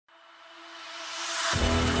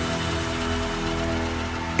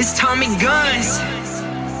It's Tommygunnz.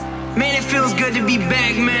 Man, it feels good to be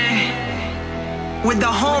back, man. With the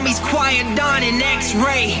homies Choirdon and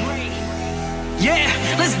X-Ray. Yeah,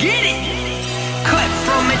 let's get it. Cut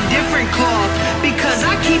from a different cloth, because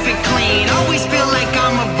I keep it clean. Always feel like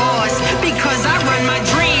I'm a boss, because I run my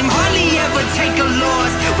dream. Hardly ever take a loss.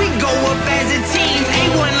 We go up as a team.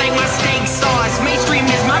 A1 like my steak sauce. Mainstream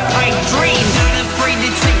is my pipe dream. Not afraid to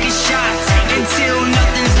take a shot until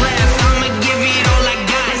nothing's left. I'ma give it all I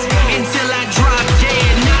got until I drop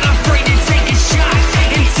dead. Not afraid to take a shot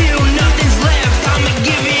until nothing's left. I'ma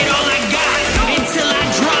give it all I got until I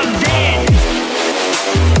drop dead.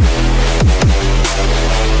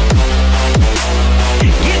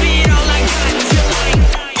 Give it all I got till I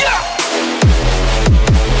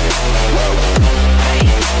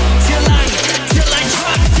till I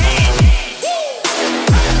drop dead.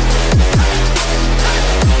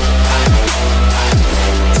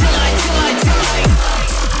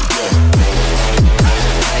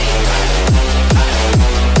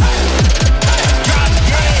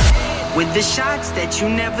 With the shots that you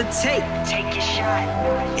never take a shot.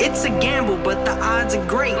 It's a gamble, but the odds are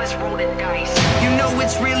great. Let's roll the dice. You know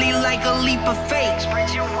it's really like a leap of faith.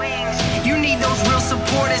 Spread your wings. You need those real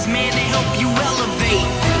supporters, man, to help you elevate.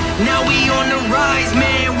 Now we on the rise,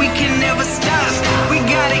 man, we can never stop. We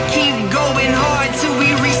gotta keep going hard till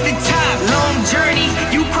we reach the top. Long journey,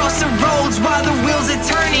 you cross the roads while the wheels are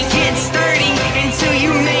turning. Get sturdy until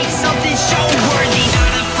you make something show worthy.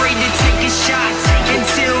 Not afraid to take a shot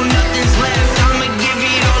until nothing's left. I'ma give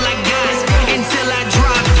it all I got until I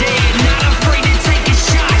drop dead. Not afraid to take a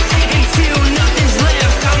shot until nothing's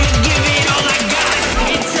left. I'ma give it all I got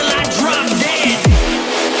until I drop dead.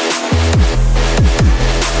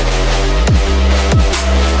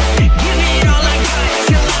 Give it all I got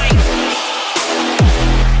till I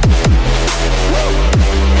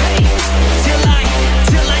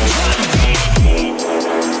till I drop dead.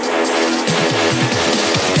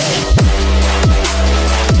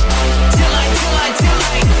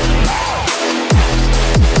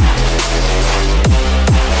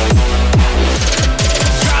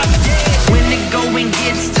 When the going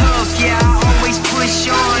gets tough, yeah, I always push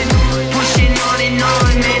on. Pushing on and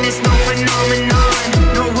on, man, it's no phenomenon.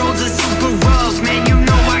 No roads are super rough, man, you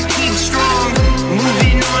know I keep strong.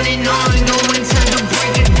 Moving on and on, going to the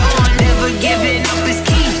break of dawn. Never giving up is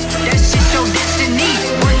key, that's just your destiny.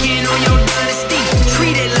 Working on your dynasty,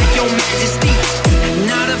 treat it like your majesty.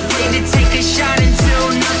 Not afraid to take a shot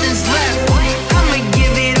until nothing's left. I'ma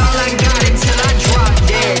give it all I got until I drop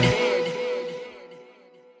dead.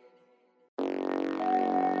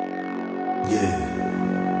 Yeah.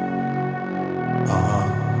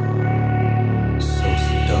 So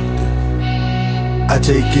seductive. I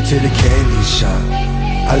take you to the candy shop.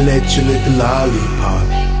 I let you lick the lollipop.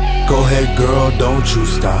 Go ahead, girl, don't you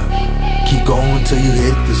stop. Keep going till you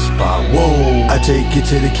hit the spot. Whoa. I take you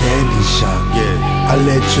to the candy shop. Yeah. I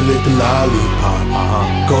let you lick the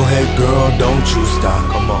lollipop. Go ahead, girl, don't you stop.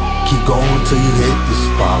 Come on. Keep going till you hit the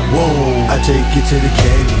spot. Whoa. I take you to the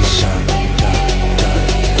candy shop.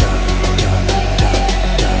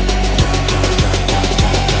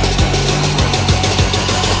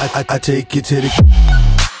 I take you to the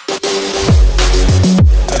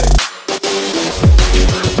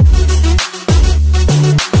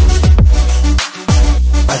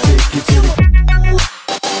I take you to the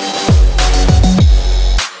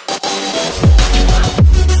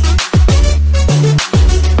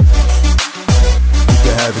You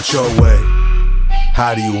can have it your way.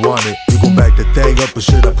 How do you want it? You gon' back the thing up or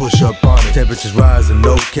should I push up on it? Temperatures rising,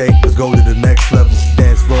 okay, let's go to the next level.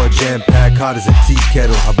 Dance floor jam-packed, hot as a tea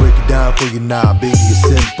kettle. I break it down for you now, baby, it's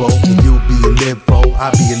simple. If you'll be an info,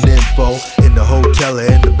 I'll be an info. In the hotel or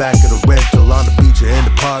in the back of the rental, on the beach or in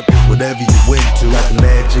the park, whatever you went to. Got the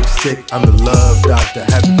magic stick, I'm the love doctor.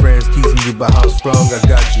 Having friends teasing you about how strong I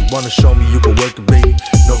got you. Wanna show me you can work it, baby?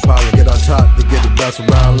 No problem, get on top to get it bounce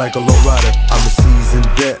around like a low rider. I'm a seasoned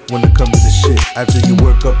vet when it comes to the shit. After you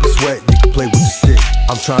work up a sweat, you can play with the stick.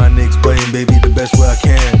 I'm trying to explain, baby, the best way I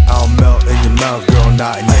can. I'll melt in your mouth, girl,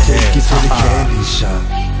 not in your hand. I take you to the candy shop.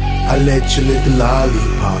 I let you lick the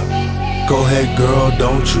lollipop. Go ahead, girl,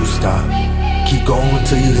 don't you stop. Keep going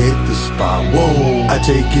till you hit the spot. Whoa. I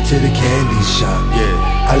take you to the candy shop.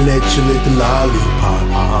 Yeah. I let you lick the lollipop.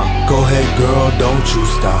 Go ahead, girl, don't you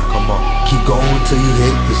stop. Come on. Keep going till you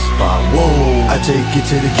hit the spot. Whoa. I take you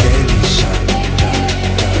to the candy shop.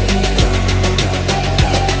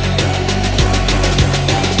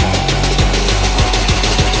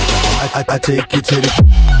 I take you to the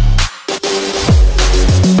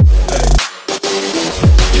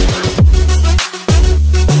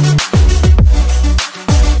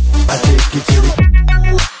I take you to the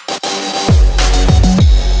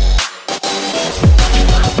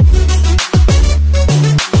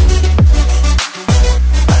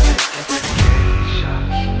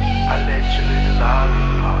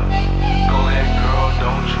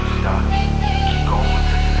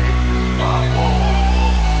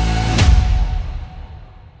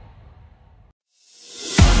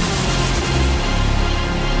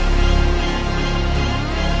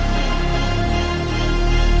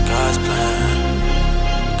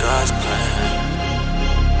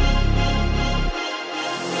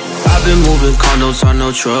don't start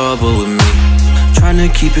no trouble with me.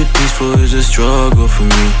 Tryna keep it peaceful is a struggle for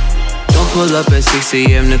me. Don't pull up at 6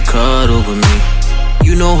 AM to cuddle with me.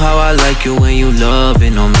 You know how I like it when you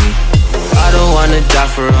loving on me. I don't wanna die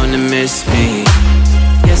for them to miss me.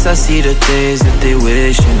 Yes, I see the things that they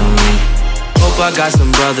wishing on me. Hope I got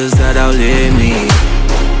some brothers that outlive me.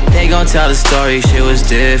 They gon' tell the story, shit was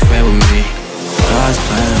different with me. God's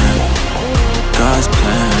plan, God's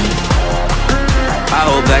plan. I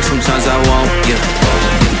hold back, sometimes I won't, yeah.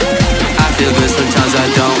 I feel good, sometimes I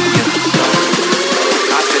don't, yeah.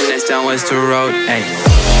 I finesse down West Road, ayy.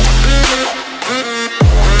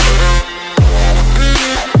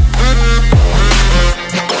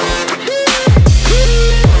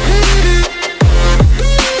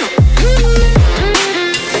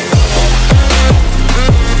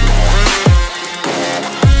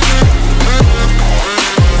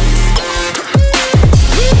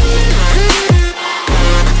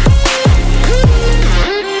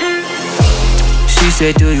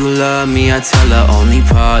 Say, do you love me? I tell her only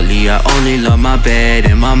partly. I only love my bed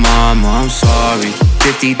and my mama, I'm sorry.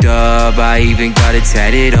 50 dub, I even got it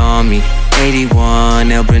tatted on me. 81,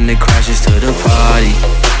 they'll bring the crashes to the party.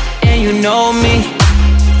 And you know me,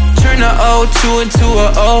 turn a 02 into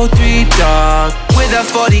a 03, dog. With a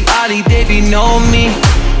 40 Ollie, they be know me.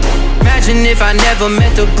 Imagine if I never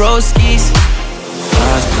met the broskies.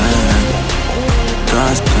 God's plan,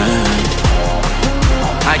 God's plan.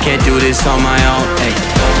 I can't do this on my own, ayy.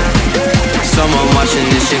 Someone watching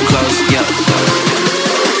this shit close, yeah.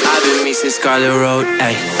 I've been me since Scarlet Road,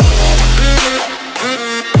 ayy.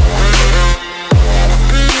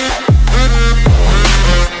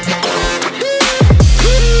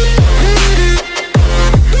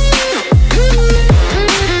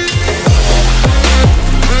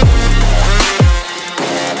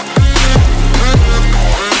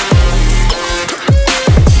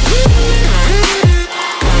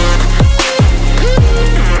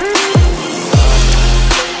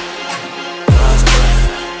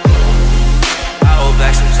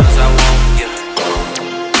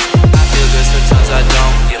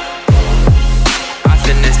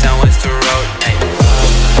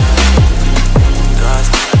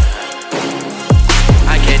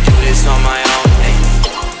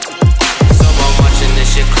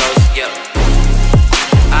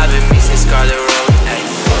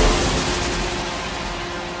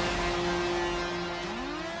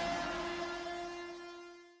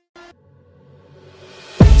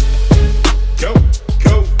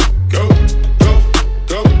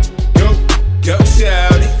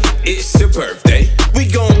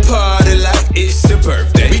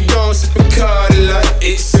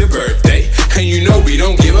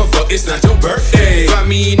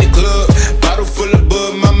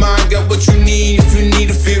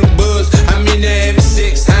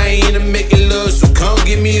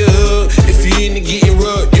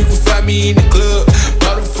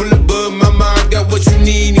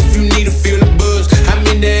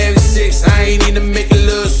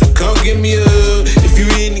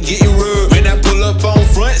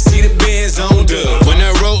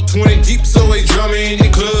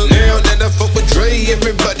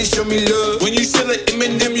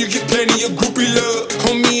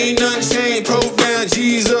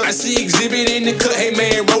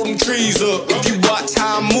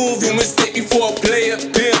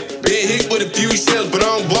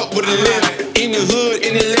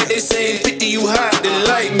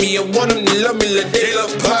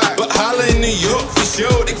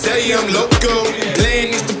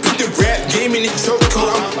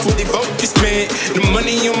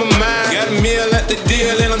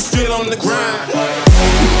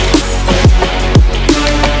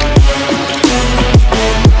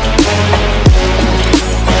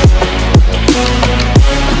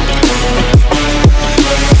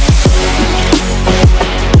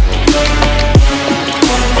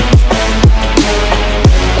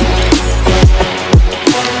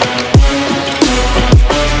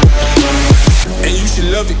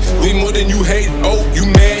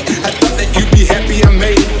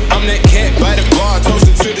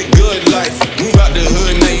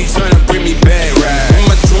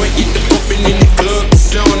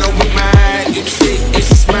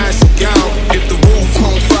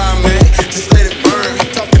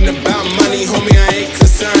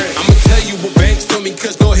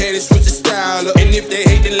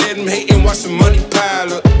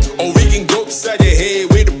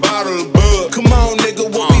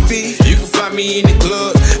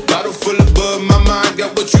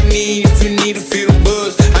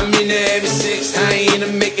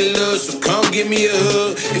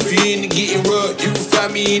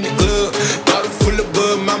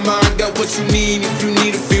 what you need if you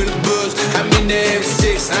need to feel the buzz. I'm in the having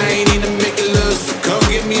sex, I ain't into making love, so come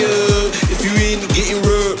give me a hug if you into getting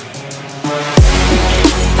rubbed.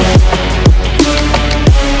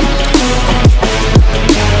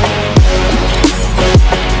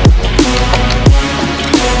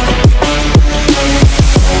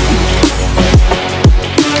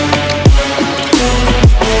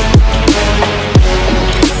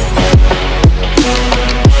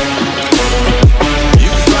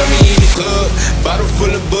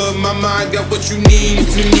 My mind got what you need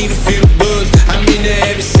if you need to feel the buzz. I'm into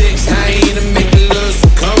having sex, I ain't into making love, so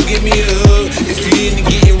come give me a hug if you into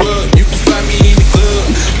getting rubbed. You can find me in the club,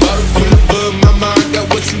 bottle full of bug. My mind got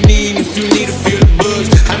what you need if you need to feel the buzz.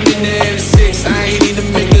 I'm into having sex, I ain't into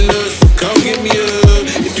making love, so come give me a hug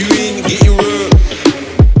if you into getting rubbed.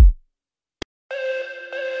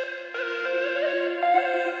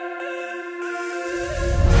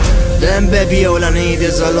 Then baby all I need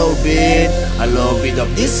is a little bit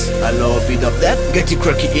of this, a little bit of that. Get you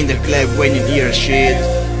cracky in the club when you hear shit.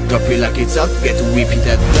 Drop it like it's hot, get to whip it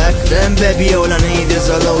at back. Then baby all I need is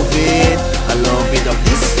a little bit of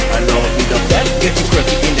this, a little bit of that. Get you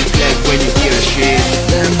cracky in the club when you hear shit.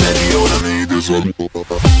 Then baby all I need is a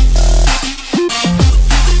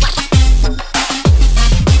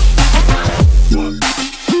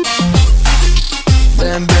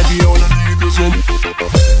Then baby all I need is a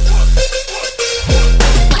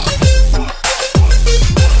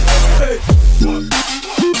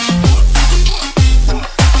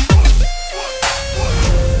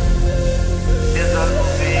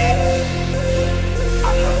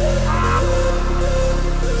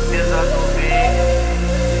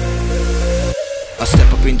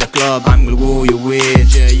in the club, I'm gonna woo you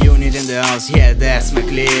with Unit in the house, yeah, that's my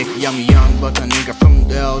clique. I'm young, but a nigga from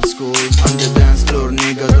the old school. On the dance floor,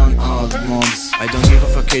 nigga don't hold mobs. I don't give a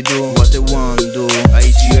fuck, I do what I want do. I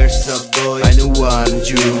eat yours up, boy, I don't want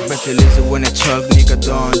you. Better listen when I talk, nigga,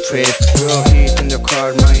 don't trip. Raw heat in the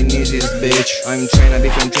car, my need is bitch. I'm tryna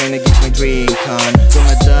become tryna get my drink on. Do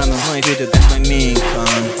my diamond, my video, that's my main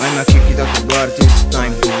con. I'ma kick it out the bar, it's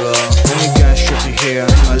time to go. When you got shit to hear,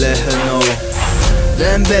 I'ma let her know.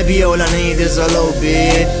 Then baby all I need is a little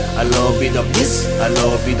bit of this, a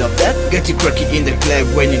little bit of that. Get you cracky in the club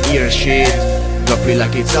when you hear shit. Drop it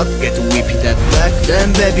like it's hot, get to whip it at back. Then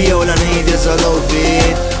baby all I need is a little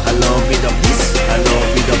bit of this, a little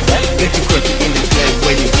bit of that. Get you cracky in the club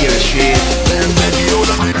when you hear shit. Then baby all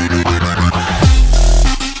I need.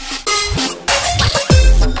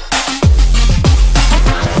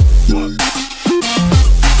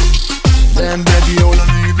 Then baby all I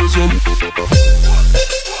need is a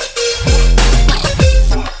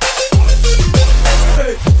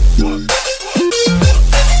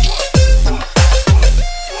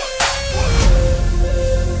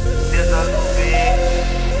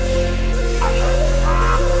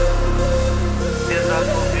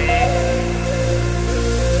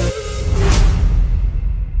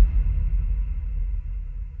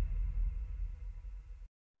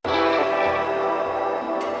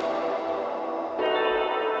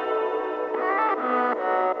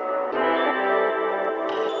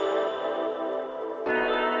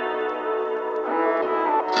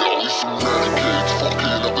some renegades,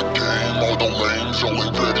 fucking up the game. All the lanes, only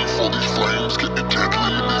ready for these flames. Getting deadly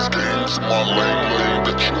in these games. My lane,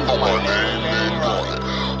 bitch, you know my name on it.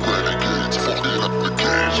 Renegades, fucking up the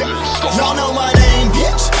game. Y'all know my name,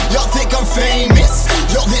 bitch. Y'all think I'm famous.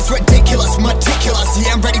 Yo, this ridiculous, meticulous.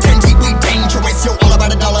 Yeah, I'm ready, 10 deep, we dangerous. Yo, all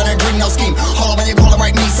about a dollar and a green, no scheme. All about your collar,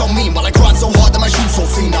 right, me so mean. While I grind so hard that my shoes so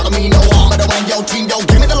seen. Not to me, no harm, but I win your team. Yo,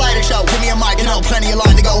 give me the lighter show, give me a mic, you know, plenty of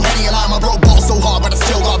line to go. Henny a line, my bro ball so hard, but I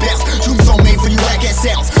still got best. Tunes so made for you like it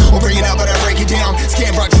sounds. We'll bring it out, but I break it down.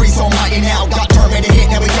 Scan rock trees so mighty now. Got turned to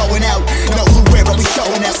hit, now we going out. Know who we're, but we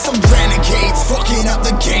showing out. Some renegades, fucking up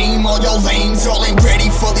the game. All your lanes, all ain't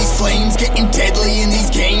ready for these flames. Getting deadly in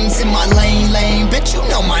these games. In my lane, bitch, you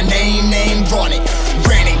know my name, run it.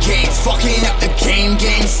 Renegades, fucking up the game,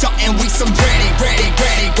 starting we some ready.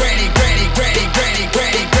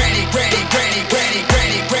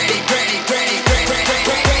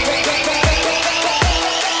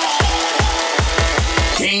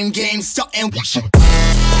 Game, starting we some.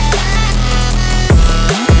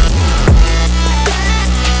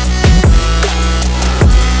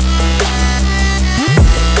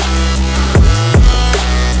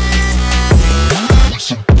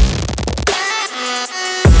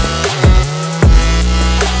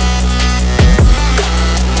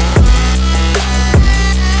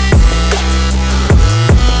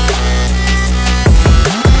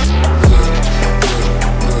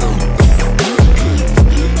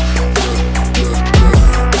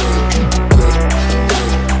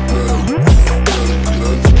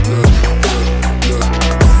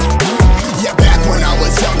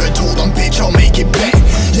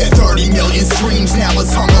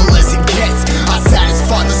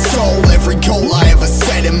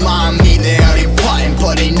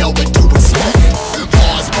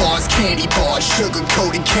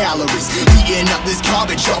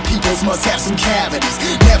 Our peoples must have some cavities.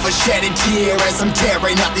 Never shed a tear as I'm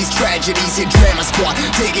tearing up these tragedies. Your drama squad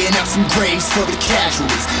digging up some graves for the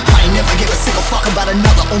casualties. I ain't never give a single fuck about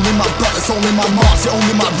another. Only my brothers, only my moms, you're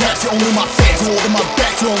only my raps, you're only my fans. You're holding my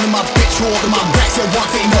back, you're only my bitch, you're holding my backs. You're one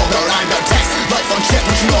thing, no, I'm about tax. Life on check,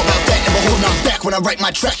 what you know about that? Never holding on back when I write my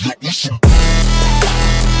track.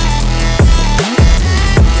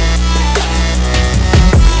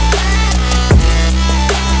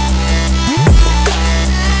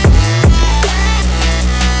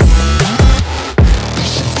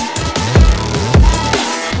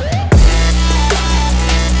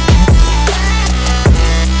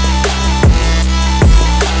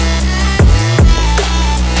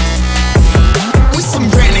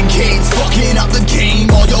 Fucking up the game,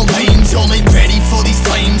 all your lames, y'all ain't ready for these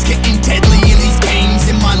flames. Getting deadly in these games,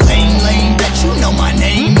 in my lane, bet you know my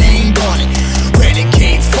name on it.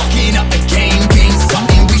 Renegades, fucking up the game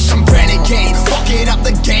something, we some renegades. Fucking up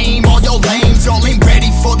the game, all your lames, y'all ain't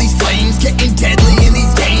ready for these flames. Getting deadly in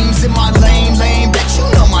these games, in my lane, bet you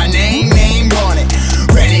know my name on it.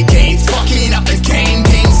 Renegades, fucking up the game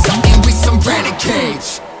something, we some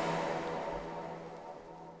renegades.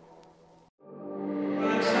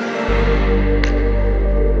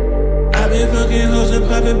 Been fucking hoes and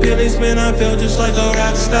popping pillies, man, I feel just like a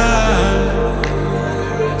rock star.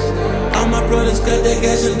 All my brothers got that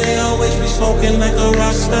gas and they always be smoking like a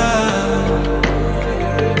rock star.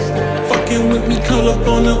 Fucking with me, call up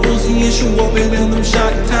on the Uzi and shoot open in them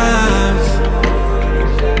shot times.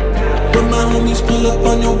 When my homies pull up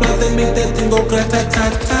on your block, they make that thing go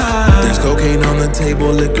grata-ta-ta. There's cocaine on the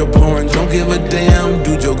table, liquor pouring, don't give a damn.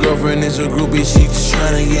 Dude, your girlfriend is a groupie, she just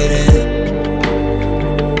tryna get in.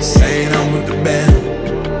 Saying I'm with the band.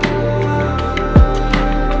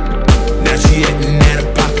 Now she acting out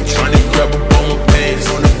of pocket, trying to grab up on my pants.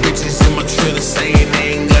 On the bitches in my trailer saying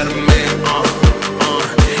they ain't got a man,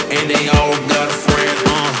 and they all got a friend,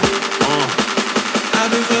 I've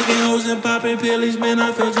been fucking hoes and popping pillies, man,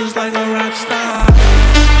 I feel just like a rock star.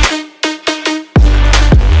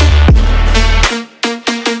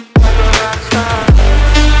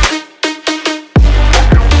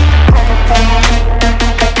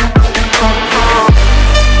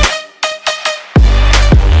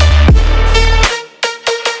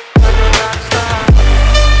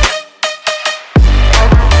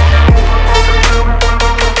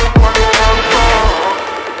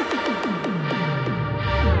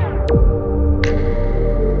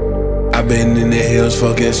 Been in the hills,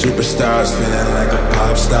 fucking superstars, feeling like a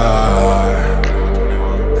pop star.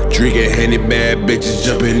 Drinking Henny, bad bitches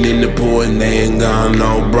jumping in the pool and they ain't got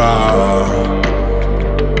no bra.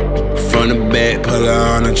 From the back, pull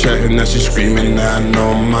her on the track and now she screaming, I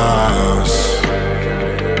know Mars.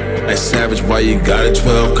 Hey Savage, why you got a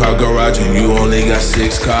 12-car garage and you only got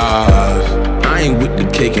 6 cars? I ain't with the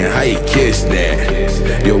cake and how you kiss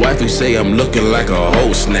that? Your wife, you say I'm looking like a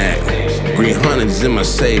whole snack. Green Hunnits in my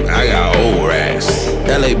safe, I got old racks.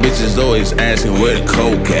 LA bitches always asking where the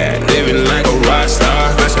coke at. Living like a rock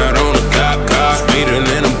star, flash out on a cop car. Sweeter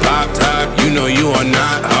than a pop top, you know you are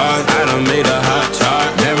not hard. I done made a hot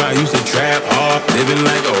chart, never I used to trap hard. Living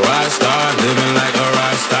like a rock star, living like a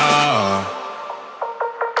rock star.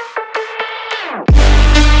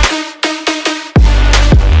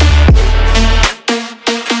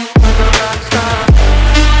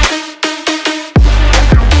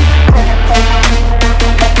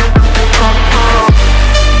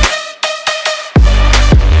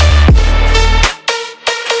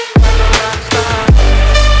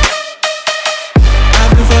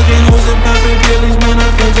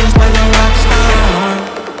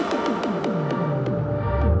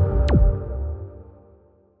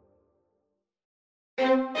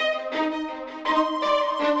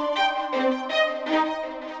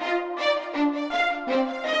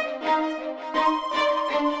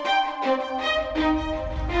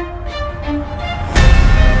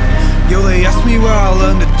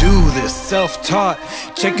 Self-taught,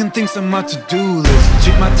 checking things on my to-do list.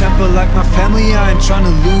 Treat my temper like my family, I ain't trying to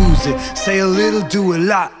lose it. Say a little, do a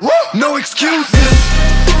lot, no excuses.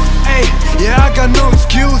 Hey, yeah, I got no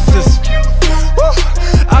excuses.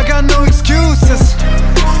 I got no excuses.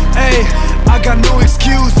 Hey, I got no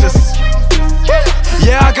excuses.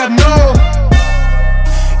 Yeah, I got no.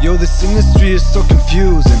 Yo, this industry is so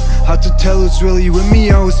confusing. Hard to tell who's really with me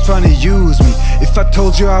or who's trying to use me. If I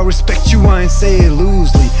told you I respect you, I ain't say it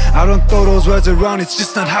loosely. I don't throw those words around, it's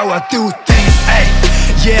just not how I do things. Hey,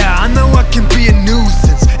 yeah, I know I can be a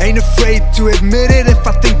nuisance. Ain't afraid to admit it if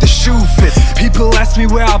I think the shoe fits. People ask me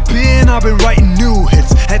where I've been writing new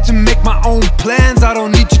hits. Had to make my own plans, I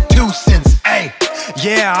don't need your 2 cents. Hey,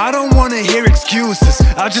 yeah, I don't wanna hear excuses.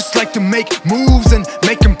 I just like to make moves and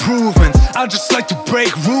make them I just like to break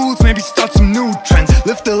rules, maybe start some new trends.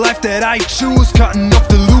 Live the life that I choose, cutting off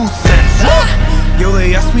the loose ends. Yo,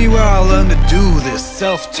 they ask me where I learned to do this.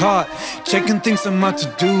 Self-taught, checking things on my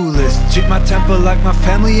to-do list. Treat my temper like my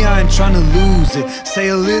family, I ain't trying to lose it. Say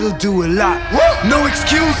a little, do a lot, no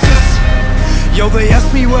excuses. Yo, they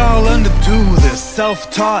ask me where I learned to do this.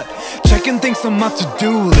 Self-taught, checking things on my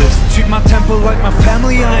to-do list. Treat my temper like my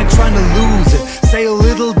family, I ain't trying to lose it. Say a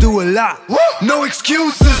little, do a lot, no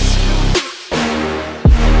excuses.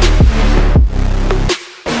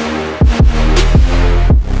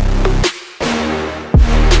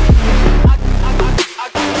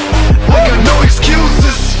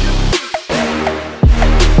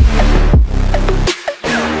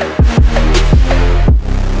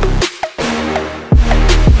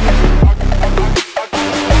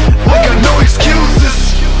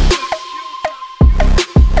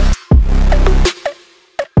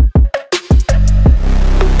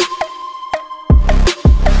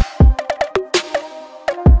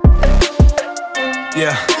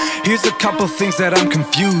 Yeah, here's a couple things that I'm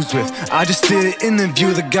confused with. I just did an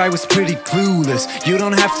interview, the guy was pretty clueless. You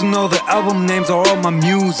don't have to know the album names or all my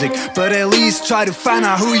music, but at least try to find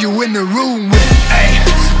out who you in the room with. Ay,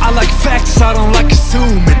 I like facts, I don't like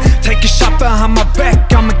assuming. Take a shot behind my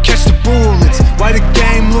back, I'ma catch the bullets. Why the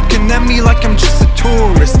game looking at me like I'm just a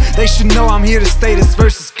tourist? They should know I'm here to stay, this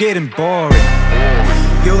verse is getting boring.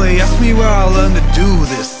 Yo, they ask me where I learned to do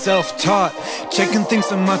this. Self-taught, checking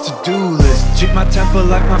things on my to-do list. Treat my temper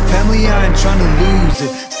like my family, I ain't trying to lose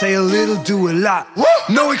it. Say a little, do a lot,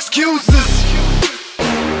 no excuses.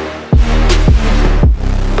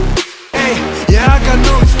 Hey, yeah, I got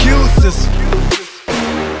no excuses.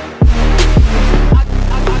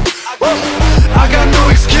 I got no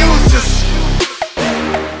excuses.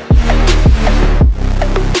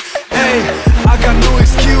 Hey, I got no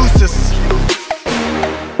excuses.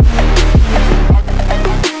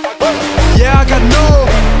 Yeah, I got no.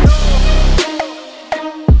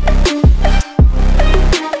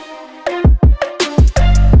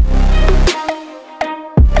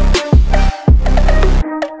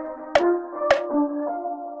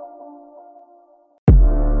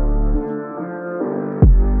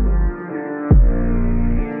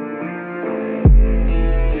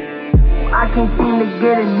 I can't seem to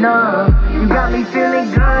get enough. You got me feeling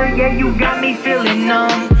good, yeah, you got me feeling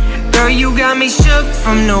numb. Girl, you got me shook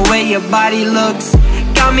from the way your body looks.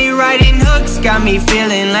 Got me riding hooks, got me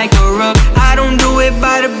feeling like a rook. I don't do it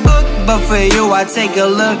by the book, but for you I take a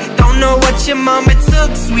look. Don't know what your mama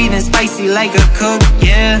took, sweet and spicy like a cook,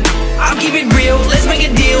 yeah. I'll keep it real, let's make a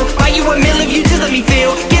deal. Buy you a meal if you just let me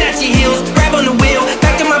feel. Get out your heels, grab on the wheel.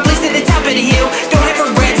 Back to my place at the top of the hill. Don't have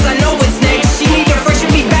regrets, I know what's next. She need to freshen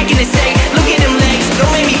me back in a sec. Look at them legs, don't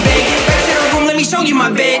make me beg. Back to the room, let me show you my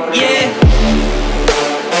bed, yeah.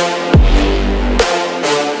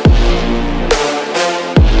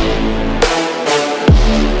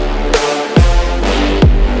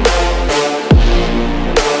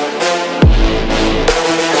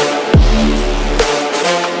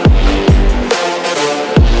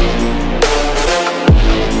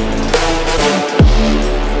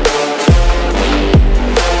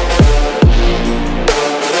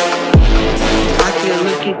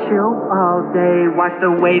 Watch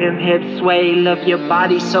the way them hips sway. Love your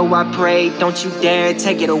body, so I pray. Don't you dare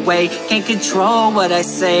take it away. Can't control what I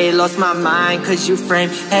say. Lost my mind cause you frame.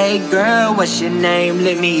 Hey girl, what's your name?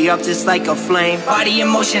 Lit me up just like a flame. Body in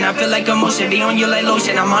motion, I feel like emotion. Be on you like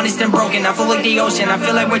lotion. I'm honest and broken, I feel like the ocean. I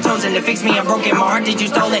feel like we're chosen to fix me, I'm broken. My heart, did you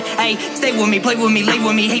stolen? Hey, stay with me, play with me, lay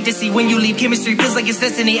with me. Hate to see when you leave, chemistry feels like it's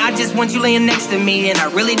destiny. I just want you laying next to me, and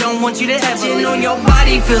I really don't want you to ever leave. On your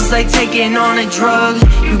body feels like taking on a drug.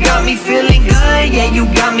 You got me feeling good, yeah, you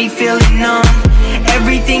got me feeling numb.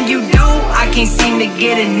 Everything you do, I can't seem to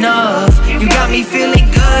get enough. You got me feeling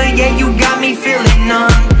good, yeah, you got me feeling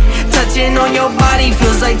numb. Touching on your body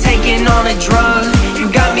feels like taking on a drug.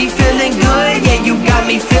 You got me feeling good, yeah, you got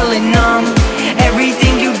me feeling numb.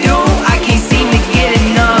 Everything you do, I can't seem to get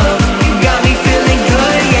enough. You got me feeling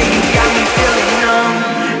good, yeah, you got me feeling numb.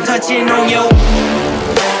 Touching on your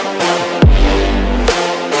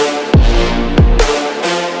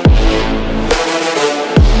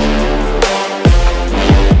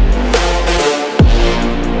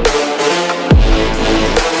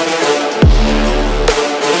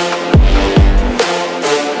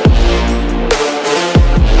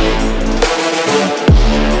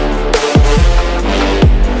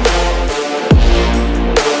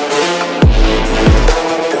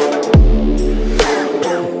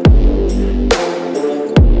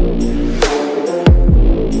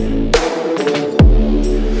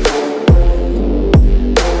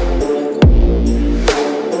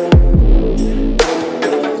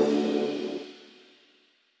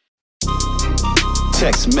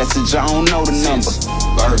text message, I don't know the number.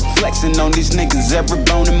 Flexing on these niggas, every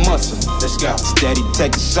bone and muscle. Let's go. Steady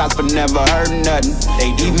taking shots, but never heard nothing.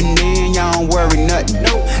 Even then, y'all don't worry nothing.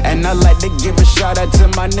 And I like to give a shout out to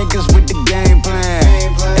my niggas with the game plan.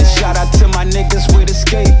 And shout out to my niggas with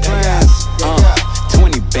escape plans.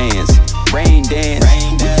 20 bands, rain dance.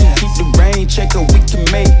 We can keep the rain checker, we can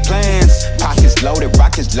make plans. Pockets loaded,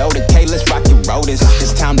 rockets loaded, K, let's rock and roll this.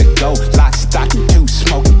 It's time to go, lock, stock, and 2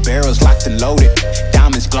 smoking barrels locked and loaded.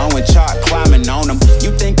 Diamonds glowing, chart climbing on them.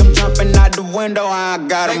 You think I'm jumping out the window, I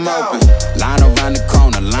got them open. Line around the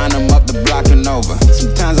corner, line them up the block and over.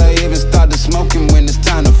 Sometimes I even start to smoking when it's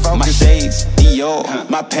time to focus. My shades, Dior,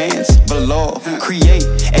 my pants, velour. Create,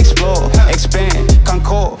 explore, expand,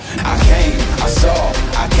 concord. I came, I saw,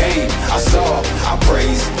 I came, I saw. I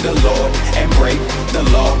praise the Lord and break the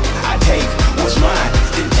law. I take what's mine,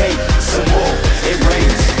 then take some more. It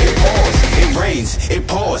rains, it pours, it rains, it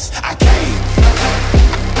pours. I came.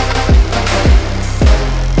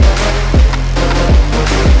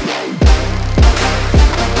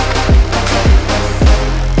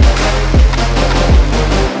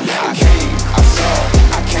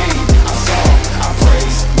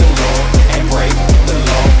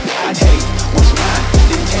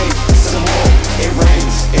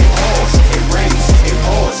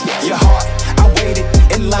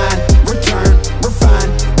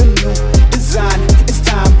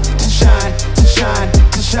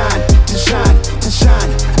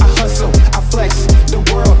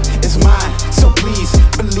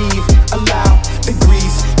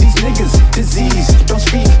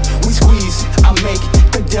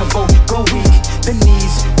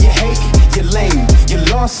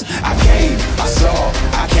 I came, I saw,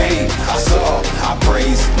 I came, I saw. I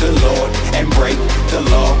praise the Lord and break the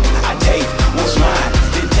law. I take what's mine,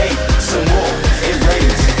 then take some more. It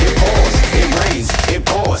rains, it pours, it rains, it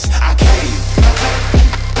pours. I came.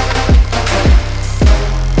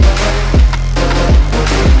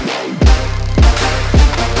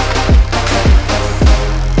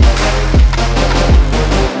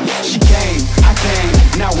 She came, I came.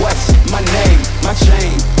 Now what's my name? My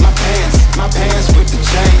chain, my pants with the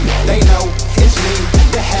chain. They know it's me,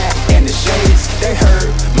 the hat and the shades. They heard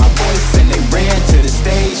my voice and they ran to the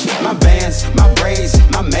stage. My bands, my braids,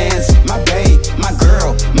 my mans, my babe, my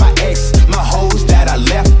girl, my ex, my hoes that I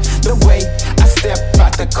left. The way I step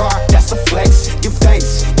out the car, that's a flex. Give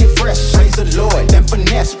thanks, get fresh, praise the Lord, then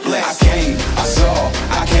finesse bless. I came, I saw,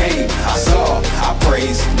 I came, I saw. I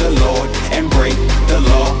praise the Lord and break the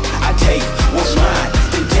law. I take what's mine,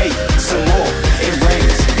 then take some more. It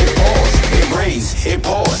rains, it pours, it rains, it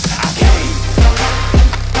pours. I came.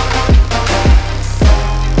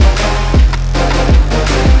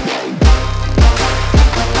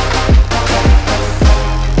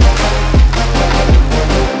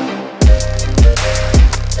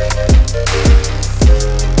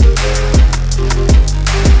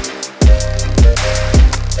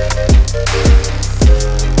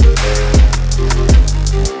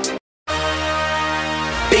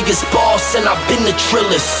 Biggest boss and I've been the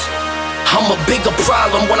trillest. I'm a bigger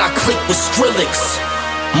problem when I click with Skrillex.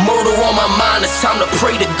 Murder on my mind, it's time to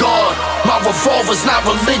pray to God. My revolver's not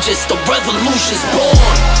religious, the revolution's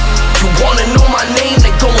born. You wanna know my name,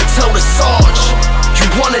 then go and tell the Sarge. You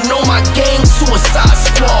wanna know my gang, Suicide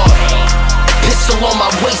Squad. Pistol on my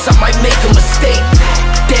waist, I might make a mistake.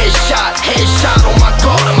 Dead shot, headshot on my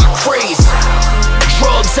guard and my craze.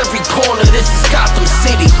 Drugs every corner, this is Gotham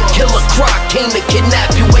City. Killer Croc came to kidnap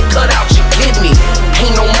you and cut out your kidney.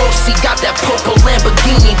 Ain't no mercy, got that purple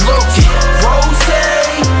Lamborghini lurking. Rose,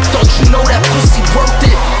 don't you know that pussy worth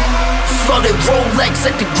it? Flooded Rolex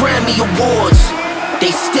at the Grammy Awards. They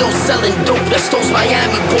still selling dope, that's those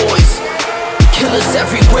Miami boys. Killers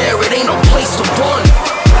everywhere, it ain't no place to run.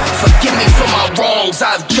 Forgive me for my wrongs,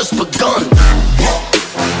 I've just begun.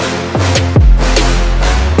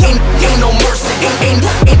 Ain't no mercy, ain't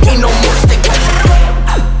no mercy.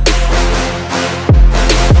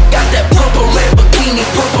 Got that purple Lamborghini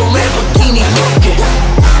looking.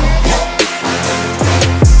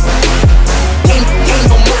 Ain't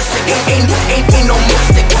no mercy, ain't no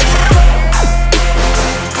mercy.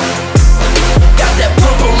 Got that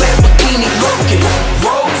purple Lamborghini looking.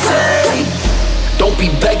 Rose, don't be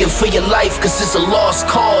begging for your life, cause it's a lost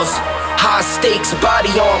cause. High stakes,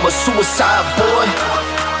 body armor, suicide boy.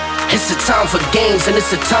 It's a time for games and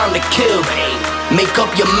it's a time to kill. Make up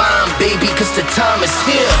your mind, baby, cause the time is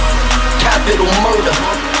here. Capital murder,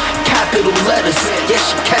 capital letters. Yeah,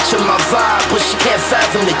 she catching my vibe, but she can't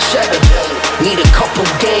fathom the cheddar. Need a couple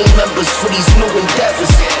gang members for these new endeavors.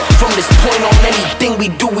 From this point on, anything we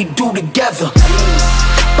do together.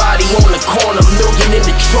 Body on the corner, million in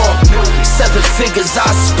the trunk. 7 figures, I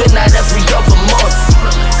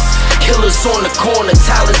corner,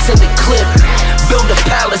 talents in the clip. Build a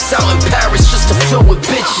palace out in Paris just to fill with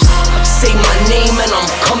bitches. Say my name and I'm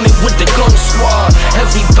coming with the gun squad.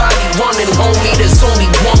 Everybody running, homie, there's only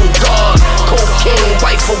one guard. Cocaine,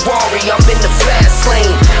 white Ferrari, I'm in the fast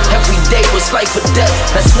lane. Every day was life or death,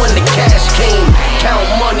 that's when the cash came. Count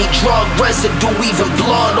money, drug residue, even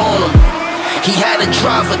blood on him. He had a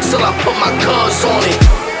driver till I put my cuz on it.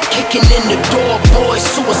 Kicking in the door, boy,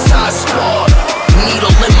 suicide squad.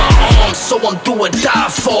 Needle in my arm, so I'm do or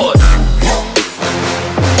die for it.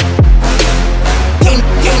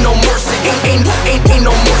 Ain't no mercy, ain't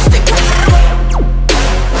no mercy.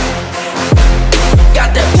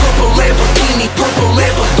 Got that purple Lamborghini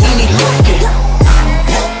looking.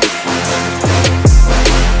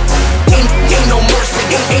 Ain't no mercy,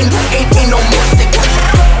 ain't no mercy.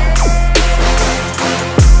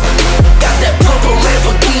 Got that purple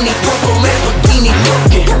Lamborghini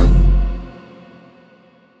looking.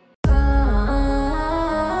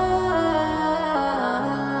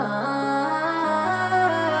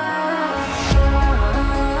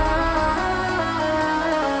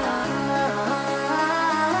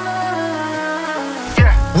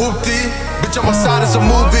 Whoopty, bitch on my side is a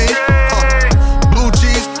movie. Blue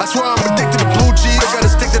cheese, I swear I'm addicted to blue cheese. I gotta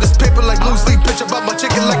stick to this paper like loose leaf. Bitch, I bought my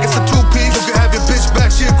chicken like it's a two-piece. You can have your bitch back,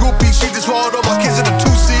 she a groupie. She just swallowed all my kids in a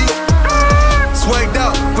 2-seat. Swagged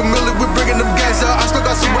out, familiar with bringing them gas out. I still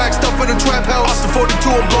got some rack stuff in the trap house. Off the 42,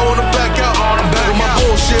 I'm blowing them back out. I'm back with my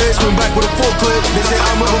bullshit, swing back with a full clip. They say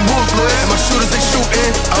I'm moving ruthless, and my shooters they shooting.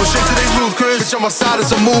 I was straight to they roof, Chris. Bitch on my side is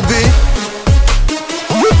a movie.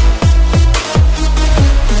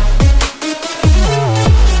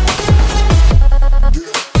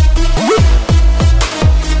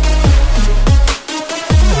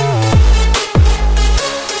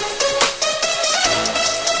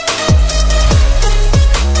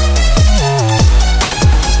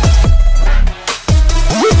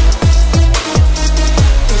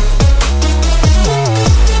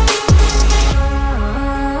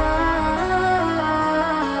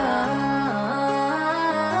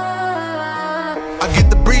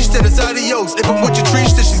 If I'm with your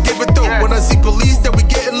trees, then she's giving through. When I see police, then we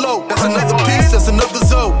getting low. That's another piece, that's another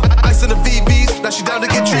zone. Ice in the VVs, now she down to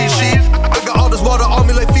get tree sheet. I got all this water on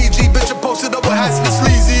me like Fiji. Bitch, I posted up with hats and the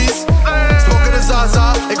sleazies. Smoking a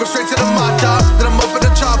Zaza, it goes straight to the mata. Then I'm up in the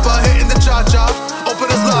chopper, hitting the cha-cha. Open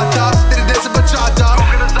his lata, then he dancing bachata.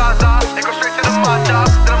 Smoking a Zaza, it goes straight to the mata.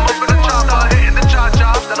 Then I'm up in the chopper, hitting the cha-cha.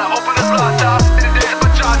 Then I open his lata, then he dancing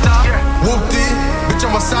bachata. Whoopty, bitch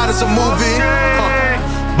on my side is a movie.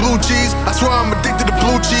 Blue cheese, I swear I'm addicted to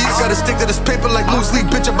blue cheese. I gotta stick to this paper like loose leaf.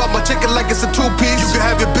 Bitch, I bought my chicken like it's a 2-piece. You can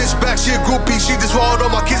have your bitch back, she a groupie. She just swallowed all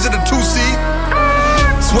my kids in a 2-seat.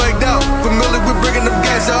 Swagged out, familiar with bringing them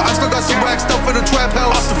gas out. I still got some rack stuff in the trap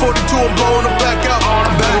house. Off the 42, I'm blowing them back out.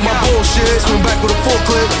 I'm back with my bullshit, swing back with a full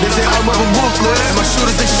clip. They say I'm moving ruthless, and my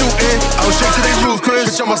shooters they shooting. I was straight to they roof,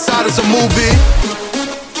 Chris. Bitch on my side is a movie.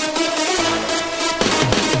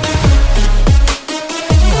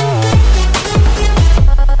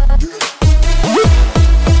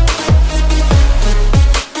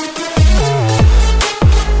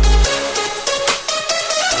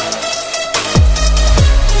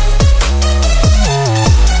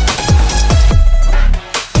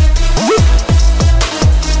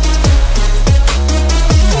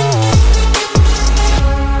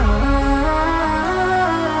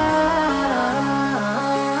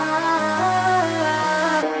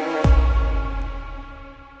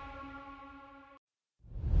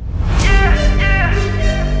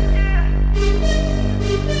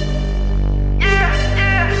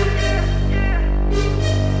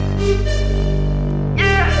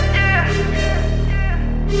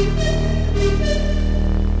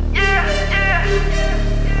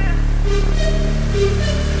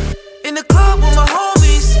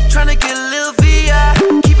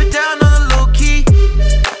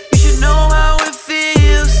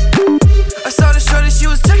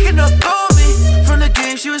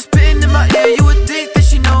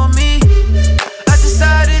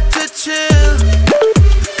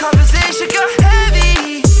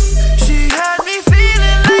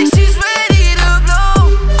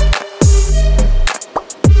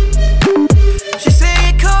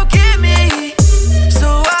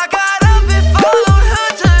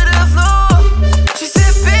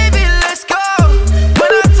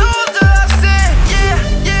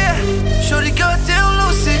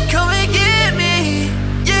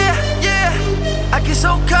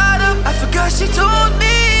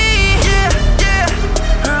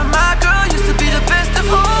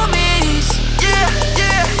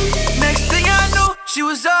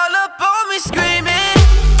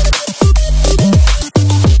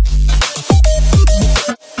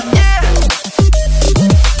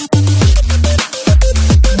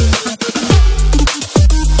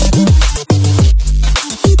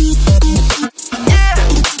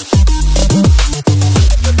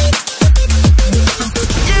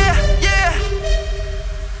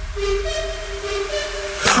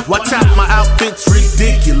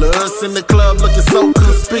 us in the club looking so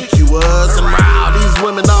conspicuous. And wow, these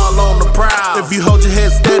women all on the prowl. If you hold your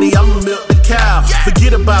head steady, I'ma milk the cow.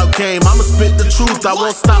 Forget about game, I'ma spit the truth. I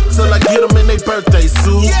won't stop till I get them in their birthday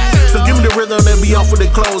suit. So give me the rhythm and be off with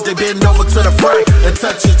their clothes. They bend over to the front and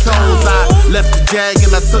touch your toes. I left the jag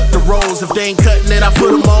and I took the rolls. If they ain't cutting it, I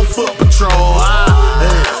put them on foot patrol.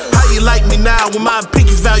 How you like me now when my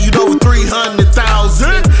pinky's valued over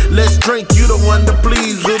 300,000? Let's drink, you the one to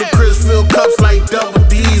please. Ludacris fill cups like double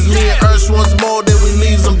D's. Me and Ursh once more, then we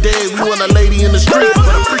leave them dead. We want a lady in the street, but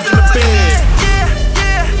a freak in the bed.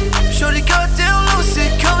 Shorty got down low,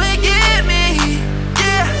 said come and get me.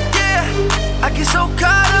 I get so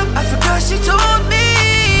caught up, I forgot she told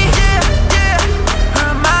me.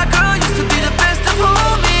 Her and my girl used to be the best of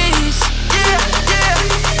homies.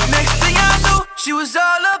 Next thing I know, she was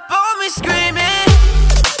all up on me screaming.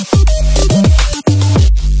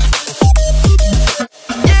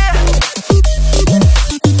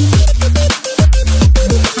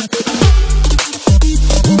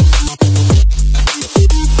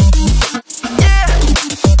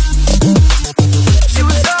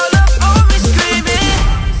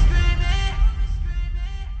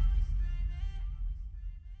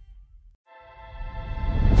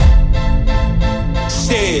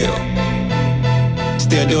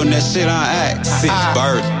 Still doing that shit on act.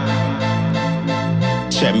 FifthGuys.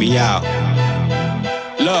 Check me out.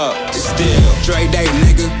 Look, still Dre Day,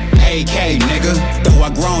 nigga. AK, nigga. Though I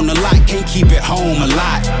grown a lot, can't keep it home a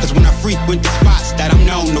lot. Cause when I frequent the spots that I'm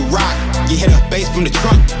known to rock, you hit a bass from the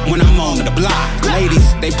trunk when I'm on the block.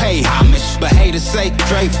 Ladies, they pay homage, but haters say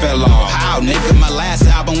Dre fell off. How, nigga? My last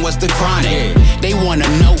album was The Chronic. They wanna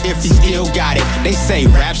know if he still got it. They say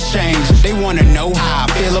raps change. They wanna know how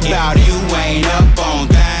I feel about it. You ain't up on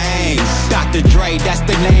things. Dr. Dre, that's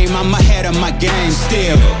the name. I'm ahead of my game.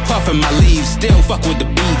 Still puffin' my leaves. Still fuck with the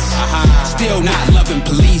beats. Still not loving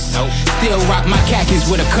police. Still rock my khakis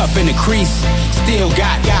with a cuff and a crease. Still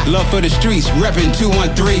got love for the streets. Reppin'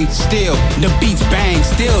 213. Still the beats bang.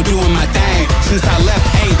 Still doing my thing. Since I left,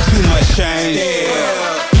 ain't too much change.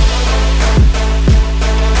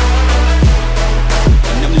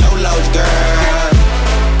 And them low-lows, girl.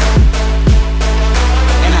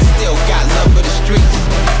 And I still got love for the streets.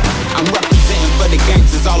 I'm representing for the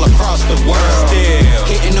gangsters all across the world. Still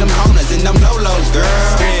hitting them corners and them low-lows, girl.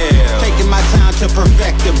 Still taking my time to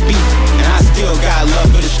perfect the beat. And I still got love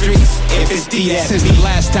for the streets. If it's D.R.E. Since the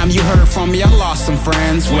last time you heard from me, I lost some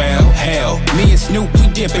friends. Well, hell, me and Snoop, we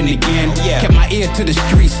dipping again. Kept my ear to the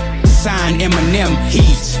streets. Signed Eminem,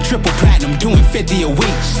 he's triple platinum, doing 50 a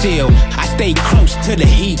week. Still, I stayed close to the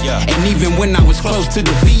heat. And even when I was close to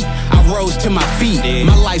defeat, I rose to my feet.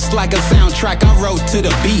 My life's like a soundtrack, I wrote to the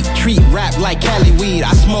beat. Treat rap like Cali weed,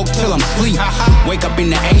 I smoke till I'm sleep. Wake up in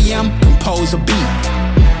the AM, compose a beat.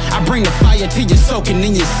 I bring the fire till you're soaking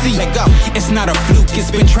in your seat. Let go. It's not a fluke,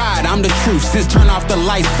 it's been tried, I'm the truth. Since turn off the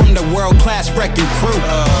lights from the world-class wrecking crew,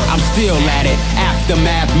 I'm still at it, after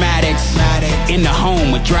mathematics. In the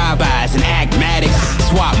home with drive-bys and agmatics.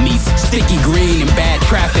 Swap meets, sticky green and bad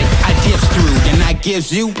traffic. I dips through, then I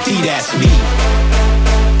gives you, that's me.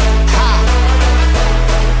 Ha!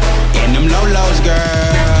 And them low-lows,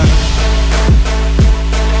 girl.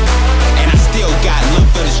 And I still got love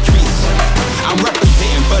for the streets. I'm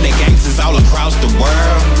representing for the gangsters all across the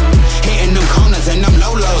world. Hitting them corners and them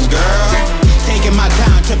low-lows, girl. Taking my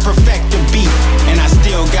time to perfect the beat. And I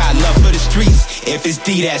still got love for the streets. If it's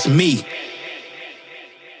D, that's me.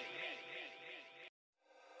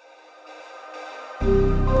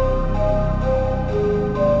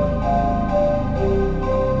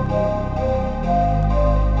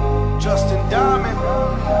 Jstn Diamond.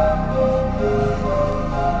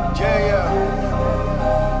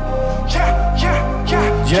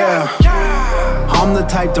 Yeah. I'm the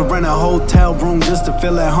type to rent a hotel room just to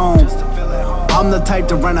feel at home. I'm the type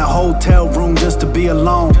to rent a hotel room just to be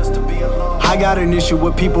alone. I got an issue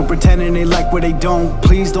with people pretending they like what they don't.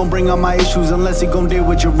 Please don't bring up my issues unless you gon' deal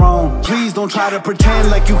with your own. Please don't try to pretend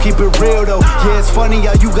like you keep it real though. Yeah, it's funny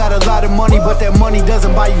how you got a lot of money, but that money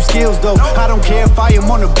doesn't buy you skills though. I don't care if I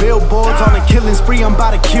am on the billboards, on a killing spree, I'm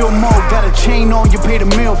about to kill more. Got a chain on you paid a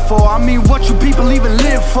meal for. I mean, what you people even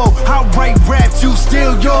live for? I write raps, you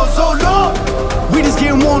steal yours, oh Lord. We just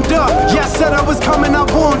getting warmed up. Yeah, I said I was coming, I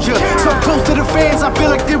warned you. So close to the fans, I feel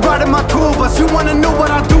like they're riding my tour bus. You wanna know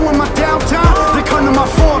what I do in my downtime? They come to my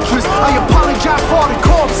fortress. I apologize for all the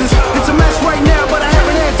corpses. It's a mess right now, but I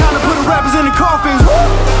haven't had time to put the rappers in the coffins.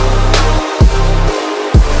 Woo!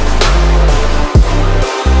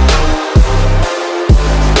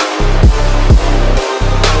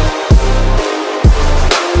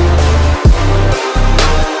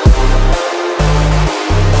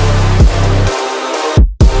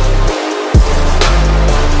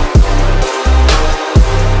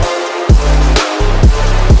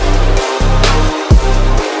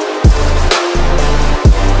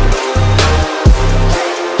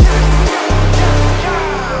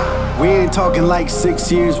 ain't talking like 6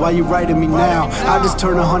 years, why you writing me now? I just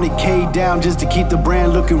turned 100K down just to keep the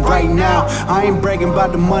brand looking right now. I ain't bragging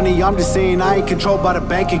about the money, I'm just saying I ain't controlled by the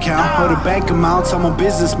bank account or the bank amounts. I'm a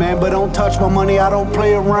businessman, but don't touch my money, I don't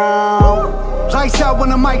play around. Lights out when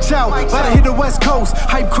the mic's out, about to hit the West Coast,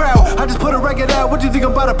 hype crowd. I just put a record out, what you think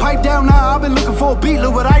about a pipe down now? I've been looking for a beat,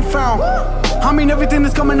 look what I found. I mean everything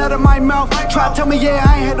that's coming out of my mouth. Try to tell me, yeah,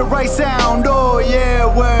 I ain't had the right sound. Oh yeah,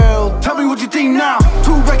 well, tell me what you think now.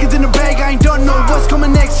 2 records in the bag, I ain't done no. What's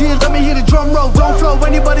coming next year? Let me hear the drum roll. Don't flow,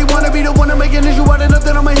 anybody wanna be the one to make an issue out of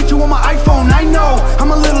nothing? I'ma hit you on my iPhone. I know,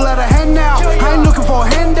 I'm a little out of hand now. I ain't looking for a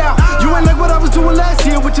handout. You ain't like what I was doing last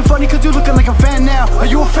year, which is funny cause you looking like a fan now. Are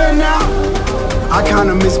you a fan now? I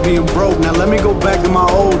kinda miss being broke, now let me go back to my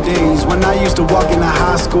old days when I used to walk into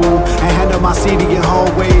high school and hand out my CD in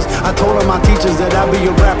hallways. I told all my teachers that I'd be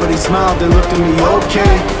a rapper, they smiled and looked at me,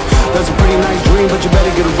 okay. That's a pretty nice dream, but you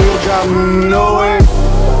better get a real job, no way.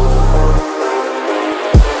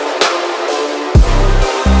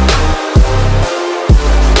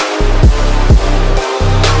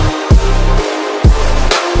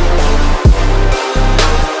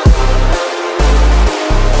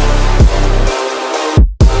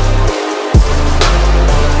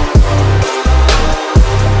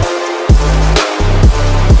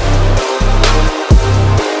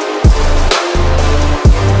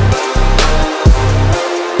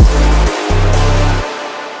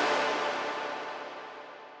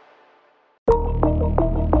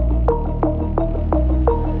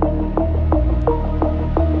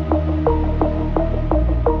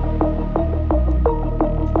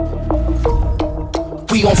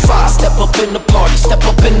 We on fire, step up in the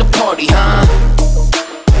party, huh?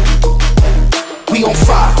 We on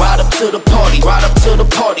fire, ride up to the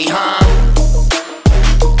party, huh?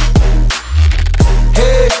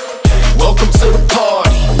 Hey, welcome to the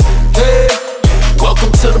party. Hey,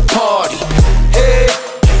 welcome to the party. Hey,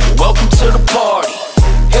 welcome to the party.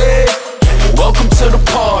 Hey, welcome to the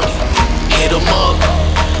party. Hit 'em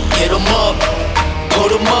up,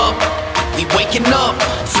 put 'em up. We waking up,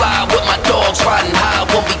 fly with my dogs, riding high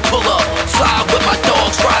when we pull up. Fly with my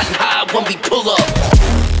dogs, riding high when we pull up.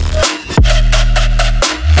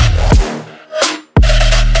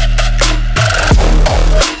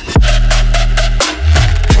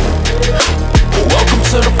 Welcome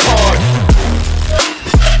to the party.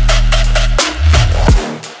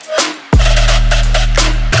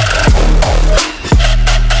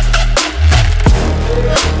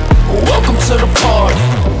 Welcome to the party.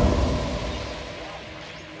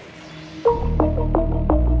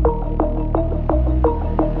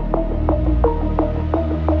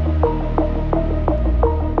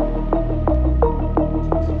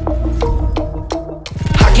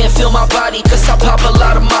 Feel my body, cause I pop a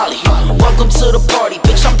lot of molly. Welcome to the party,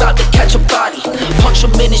 bitch, I'm about to catch a body. Punch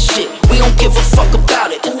him in his shit, we don't give a fuck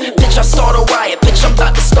about it. Bitch, I start a riot, bitch, I'm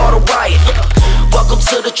about to start a riot. Welcome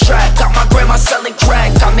to the trap, got my grandma selling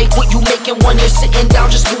crack. I make what you making when you're sitting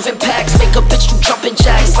down, just moving packs. Make a bitch do jumping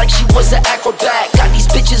jacks like she was an acrobat. Got these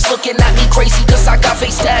bitches looking at me crazy cause I got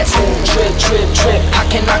face tats. Trip, trip, trip, how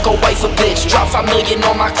can I go wife a bitch? Drop 5 million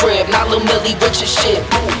on my crib, not Lil Millie rich as shit.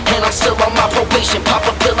 And I'm still on my probation, pop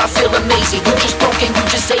a pill, I feel amazing. You just broken, you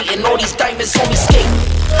just hating, all these diamonds on me skating.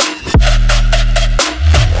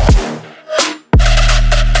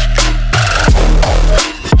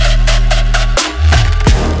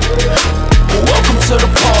 Welcome to the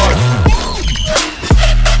party.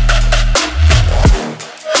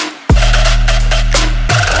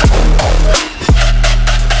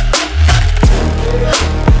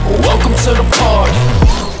 Welcome to the party.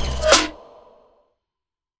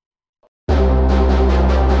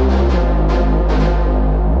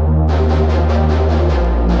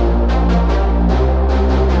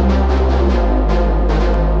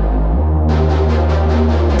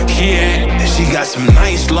 Got some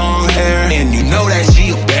nice long hair, and you know that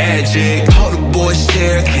she a bad chick. All the boys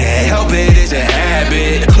stare, can't help it, it's a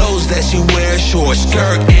habit. Clothes that she wears, short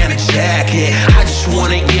skirt and a jacket. I just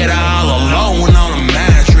wanna get her all alone on a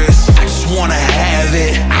mattress. I just wanna have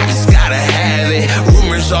it, I just gotta have it.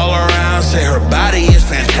 Rumors all around say her body is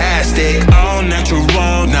fantastic. All natural,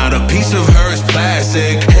 not a piece of her is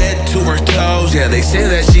plastic. Head to her toes, yeah, they say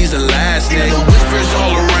that she's elastic. The whispers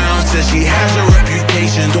all around say she has a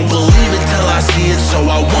reputation. Don't believe it till I see it, so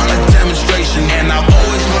I want a demonstration. And I've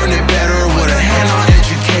always learned it better with a hand on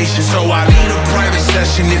education. So I need a private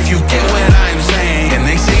session if you get what I'm saying. And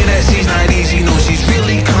they say that she's not easy, no, she's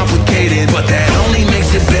really complicated. But that only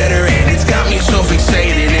makes it better, and it's got me so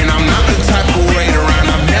fixated. And I'm not the type of wait around,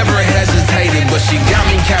 I've never hesitated. But she got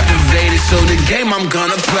me captivated, so the game I'm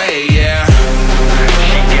gonna play, yeah.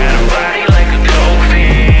 She got a body like a coke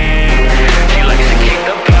fiend.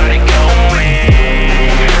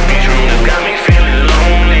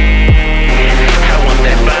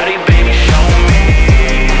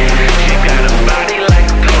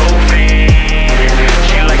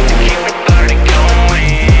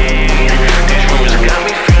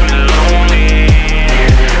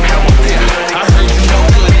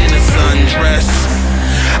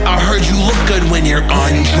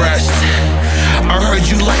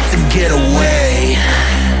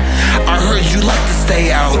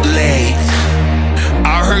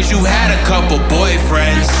 you had a couple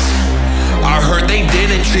boyfriends. I heard they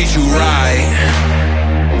didn't treat you right.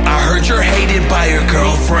 I heard you're hated by your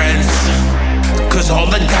girlfriends, cause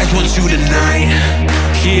all the guys want you tonight.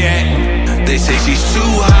 Yeah, they say she's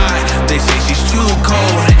too hot, they say she's too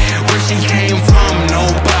cold. Where she came from,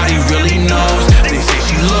 nobody really knows. They say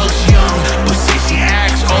she looks young, but say she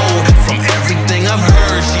acts old. From everything I've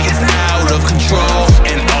heard, she is out of control.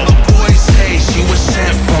 And all the boys say she was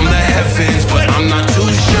sent from the heavens, but I'm not too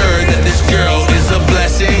sure that this girl is a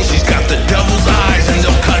blessing. She's got the devil's eyes and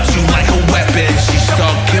they'll cut you like a weapon. She's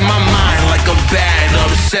stuck in my mind like a bad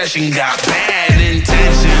obsession, got bad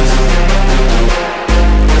intentions.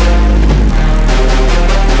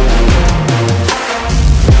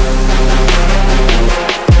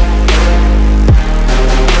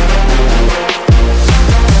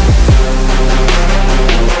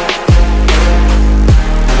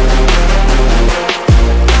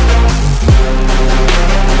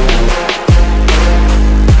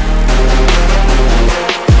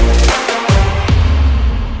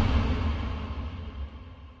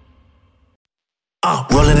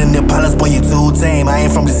 Rolling in the palace, boy, you too tame. I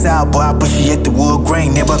ain't from the south, boy, I appreciate the wood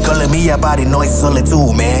grain. Never calling me about it, noise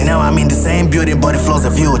solitude, man. Now I'm in the same building, but it flows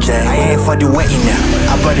a fuel chain. I ain't for the waiting now.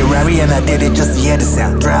 I bought the Rari and I did it just to hear the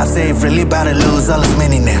sound. Drive safe, really about to lose all this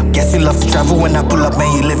money now. Guess you love to travel when I pull up,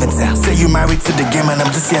 man, you live in town. Say you married to the game and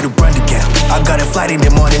I'm just here to burn the count. I got a flight in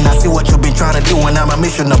the morning, I see what you been trying to do and I'm a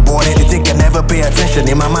mission aborted. You think I never pay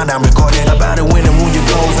attention, in my mind I'm recording. About to win and move your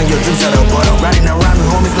goals and your dreams at the bottom. Riding around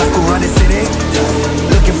with homies like who run the city.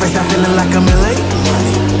 Looking fresh, I'm feeling like I'm LA.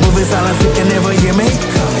 Moving silence, you can never hear me.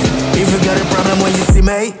 If you got a problem when you see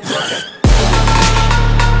me.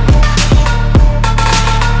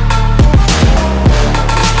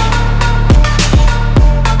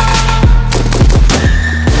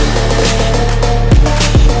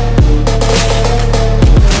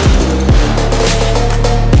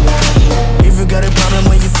 If you got a problem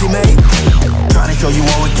when you see me. Trying to show you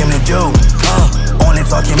what we came to do. Only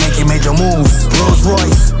talking, making major moves. Rolls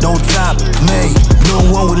Royce, no top, me. No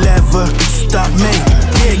one will ever stop me.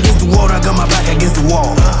 Yeah, against the wall, I got my back against the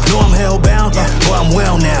wall. Know I'm hellbound, but I'm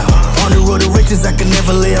well now. On the road to riches, I can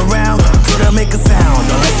never lay around. Could I make a sound,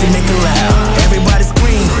 unless you make it loud. Everybody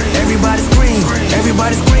scream, everybody scream,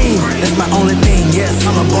 everybody scream. That's my only thing, yes,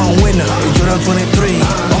 I'm a born winner. In Jordan 23,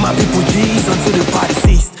 all my people G's until the party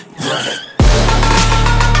ceased.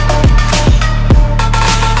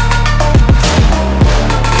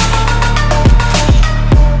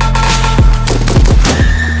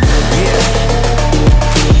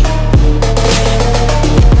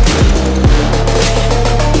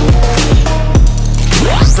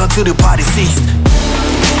 Until the party ceased.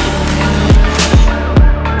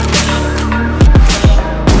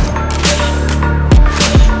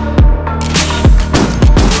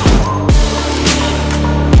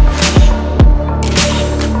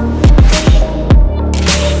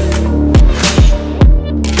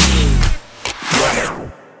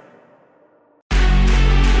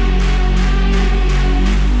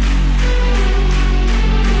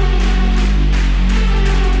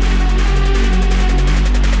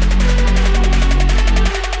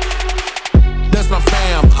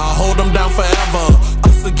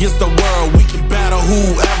 Against the world, we can battle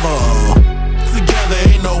whoever. Together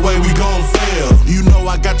ain't no way we gon' fail. You know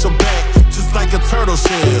I got your back, just like a turtle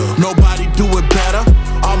shell. Nobody do it better.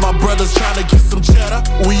 All my brothers tryna get some cheddar.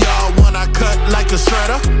 We all wanna cut like a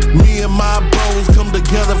shredder. Me and my bros come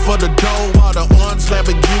together for the dough. All the orange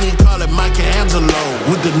Lamborghini, call it Michelangelo.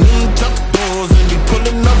 With the new jump doors and be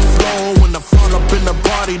pulling up slow. When I fall up in the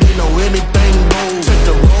party, they know anything goes. Check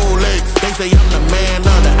the Rolex, they say I'm the man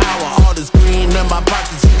of the hour. All this green in my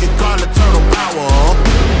pockets, you can call it turtle power.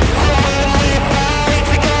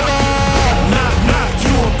 Knock, knock,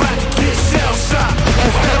 you about to get shell shocked.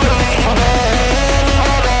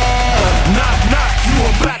 Knock, knock, you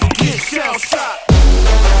about to get shell shocked.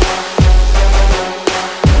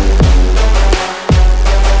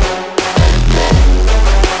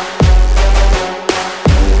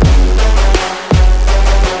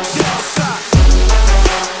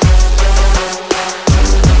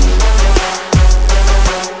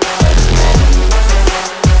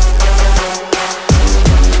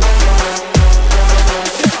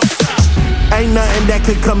 That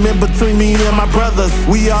could come in between me and my brothers.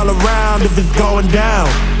 We all around if it's going down.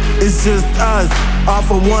 It's just us, all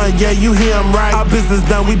for one, yeah, you hear him right. Our business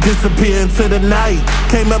done, we disappear into the night.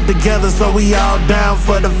 Came up together, so we all down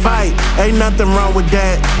for the fight. Ain't nothing wrong with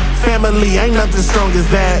that. Family, ain't nothing strong as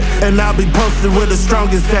that. And I'll be posted with the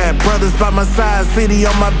strongest at. Brothers by my side, city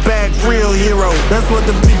on my back, real hero. That's what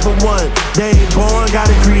the people want. They ain't born,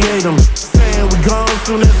 gotta create them. saying? We gone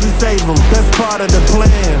soon as we save them. That's part of the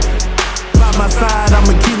plan. By my side,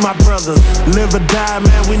 I'ma keep my brothers. Live or die,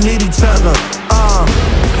 man, we need each other.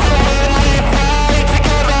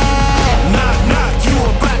 Knock, knock, you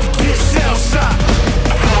about to get shell shot.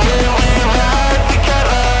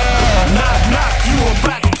 Knock, knock, you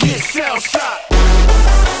about to get shell shot.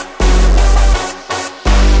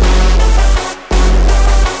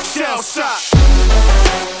 Shell shot.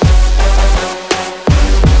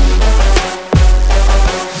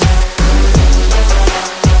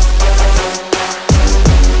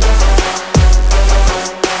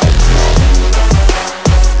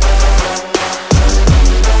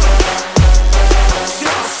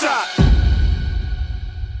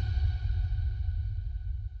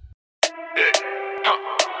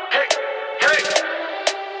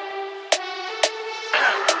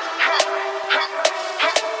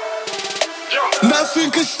 Nothing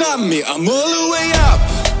can stop me, I'm all the way up.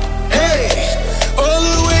 Hey, all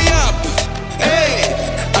the way up. Hey,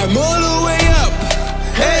 I'm all the way up.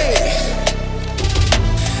 Hey,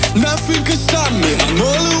 nothing can stop me, I'm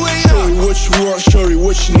all the way up. Show you what you want, show you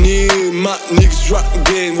what you need. My niggas rock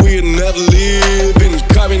again, we'll never leave. Been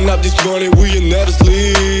climbing up this morning, we'll never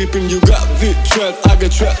sleep. And you got big trap, I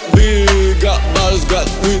got trap big. Got bottles, got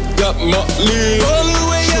weed, got Motley. All the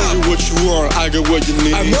way up. Show you what you want, I got what you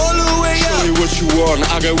need. I'm all the way up. Show you what you want,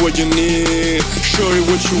 I got what you need. Show you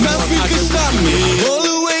what you want, nothing can stop me. I'm all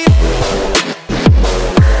the way up.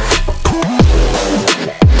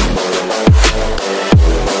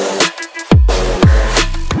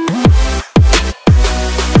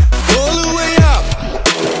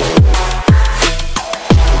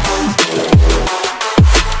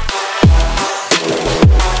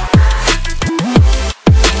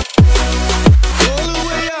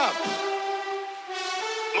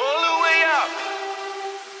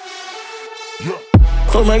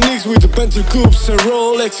 For my niggas with the Bentley coupes and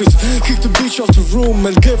Rolexes, kick the bitch off the room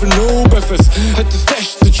and give her no breakfast. Had to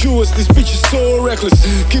stash the jewels, this bitch is so reckless.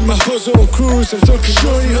 Keep my hustle on cruise, I'm talking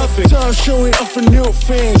showing off it. Time showing off for new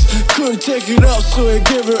fans. Couldn't take it out, so I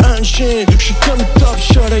gave her unchained. She come top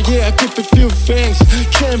shot, yeah, I keep a few fangs.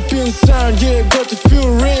 Champion sound, yeah, got a few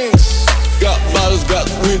rings. Got bottles, got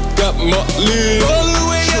weed, got Motley. All the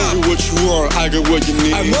way up. Show you what you want, I got what you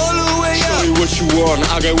need. I'm all the way up. Show you what you want,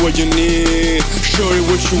 I got what you need. Show you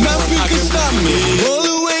what you want, nothing can stop me. All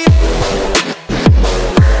the way up.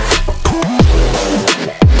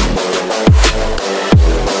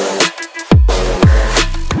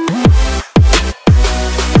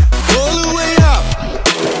 All the way up.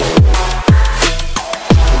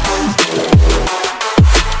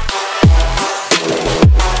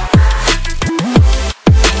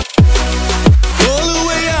 All the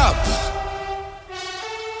way up.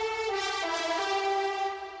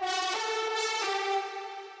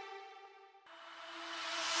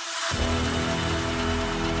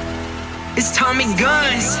 It's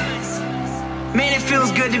Tommygunnz. Man, it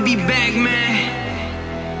feels good to be back,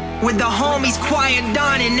 man. With the homies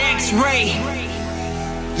Choirdon and X-Ray.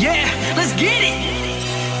 Yeah, let's get it.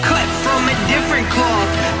 Cut from a different cloth,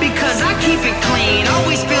 because I keep it clean.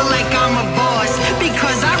 Always feel like I'm a boss,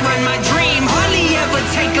 because I run my dream. Hardly ever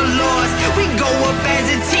take a loss. We go up as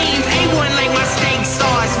a team. A1 like my steak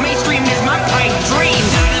sauce. Mainstream is my pipe dream.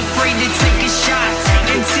 Not afraid to take a shot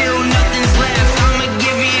until nothing's left. I'ma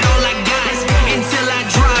give it all I got until I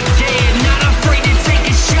drop dead. Not afraid to take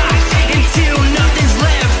a shot until nothing's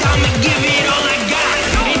left. I'ma give it all I got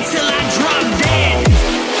until I drop dead.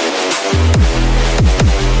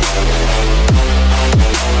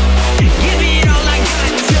 Give it all I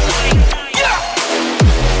got till I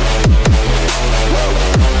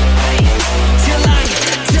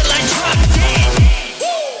till I drop dead.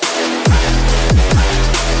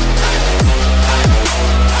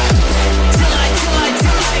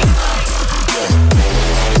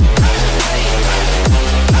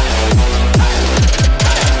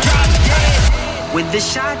 With the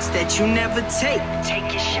shots that you never take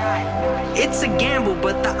a shot. It's a gamble,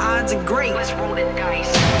 but the odds are great. Let's roll the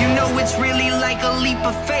dice. You know it's really like a leap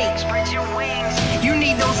of faith. Spread your wings. You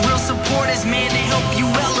need those real supporters, man, to help you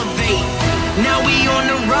elevate. Now we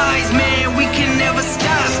on the rise, man, we can never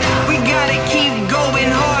stop. We gotta keep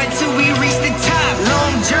going hard till we reach the top.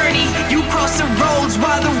 Long journey, you cross the roads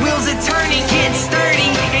while the wheels are turning. Get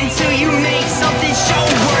sturdy until you make something show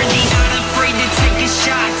worthy. Not afraid to take a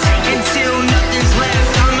shot until nothing's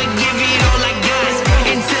left. I'ma give it all I got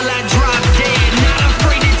until I drop dead. Not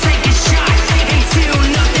afraid to take a shot until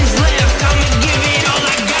nothing's left. I'ma give it all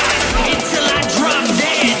I got until I drop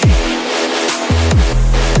dead.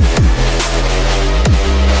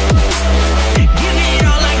 Give it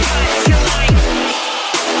all I got till I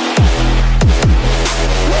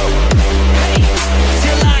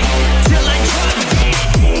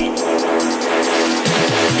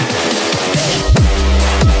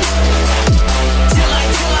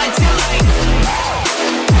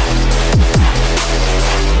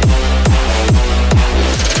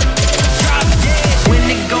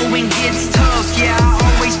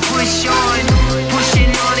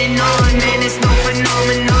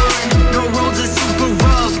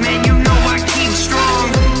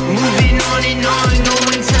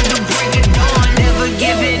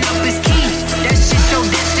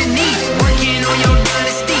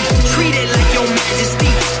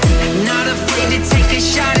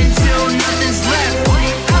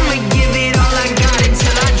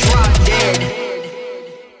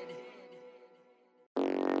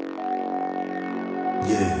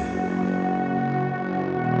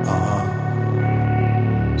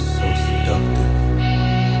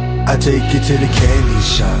I take you to the candy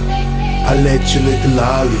shop. I let you lick the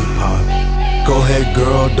lollipop. Go ahead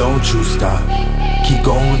girl, don't you stop. Keep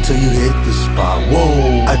going till you hit the spot.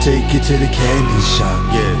 Whoa, I take you to the candy shop.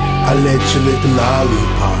 Yeah, I let you lick the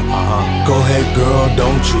lollipop. Go ahead girl,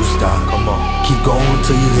 don't you stop. Come on, keep going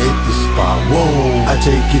till you hit the spot. Whoa, I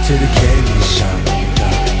take you to the candy shop.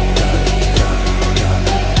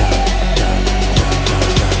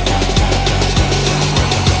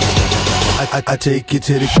 I take you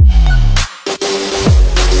to the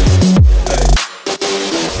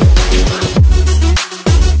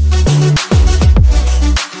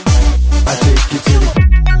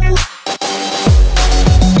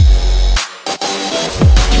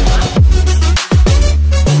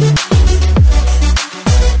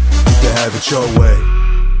your way.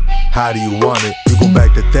 How do you want it? You gon'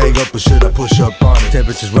 back the thing up or should I push up on it?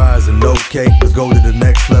 Temperatures rising, okay, let's go to the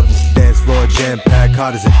next level. Dance floor jam-packed,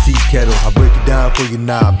 hot as a tea kettle. I break it down for you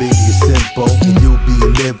now, baby, it's simple. And you'll be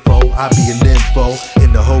an info, I'll be an info.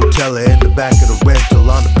 In the hotel or in the back of the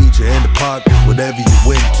rental, on the beach or in the park, whatever you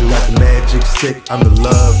went to. Got the magic stick, I'm the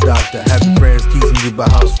love doctor. Having friends teasing you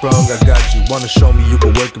about how strong I got you. Wanna show me you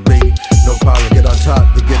can work it, baby? No problem, get on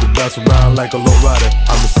top to get it bounce around like a low rider.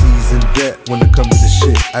 I'm a seasoned vet when it comes to the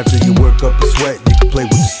shit. After you work up a sweat, you can play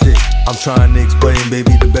with the stick. I'm trying to explain,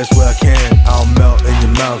 baby, the best way I can. I'll melt in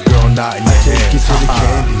your mouth, girl, not in your hand. I take you to the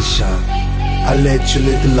candy shop. I let you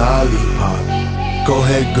lick the lollipop. Go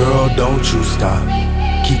ahead, girl, don't you stop.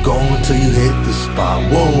 Keep going till you hit the spot.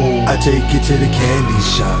 Whoa, I take you to the candy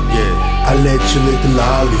shop. Yeah, I let you lick the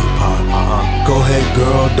lollipop. Go ahead,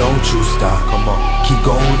 girl, don't you stop. Come on, keep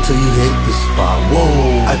going till you hit the spot.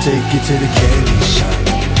 Whoa, I take you to the candy shop.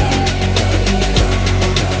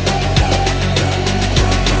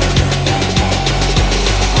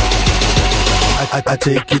 I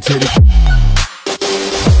take you to the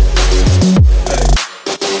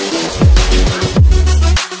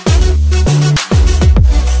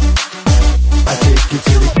I take you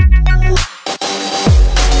to the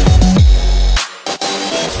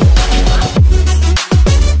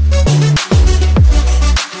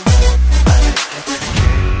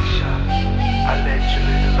I let you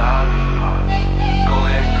lick the lollipop. Go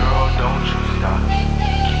ahead, girl, don't you stop.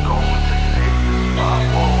 Keep going till you hit the spot.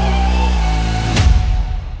 Whoa.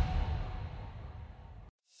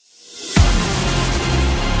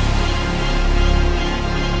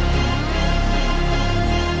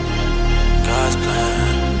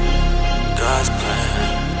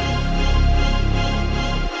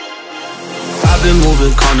 I've been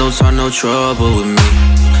moving condos, are no trouble with me.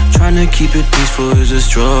 Trying to keep it peaceful is a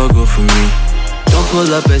struggle for me. Don't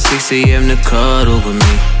pull up at 6 AM to cuddle with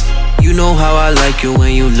me. You know how I like it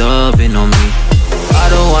when you loving on me. I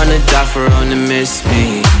don't wanna die for them to miss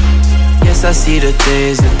me. Yes, I see the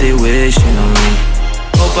things that they wishing on me.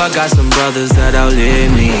 Hope I got some brothers that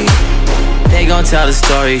outlive me. They gon' tell the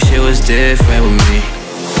story, shit was different with me.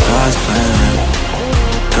 God's plan,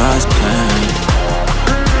 God's plan.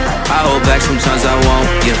 I hold back, sometimes I won't,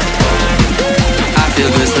 yeah. I feel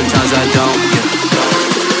good, sometimes I don't, yeah.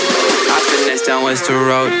 I finesse down Western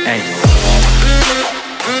Road, ayy.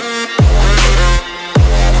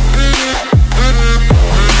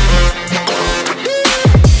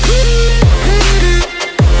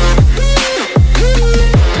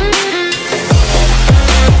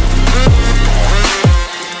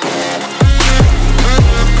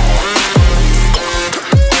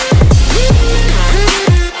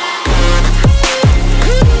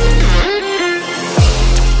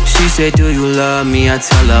 Say, do you love me? I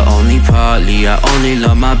tell her only partly. I only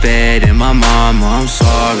love my bed and my mama, I'm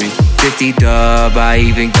sorry. 50 dub, I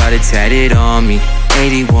even got it tatted on me.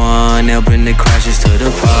 81, they'll bring the crashes to the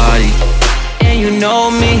party. And you know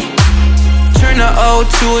me, turn a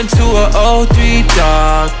 02 into a 03,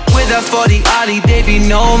 dog. With a 40 Ollie, they be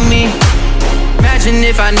know me. Imagine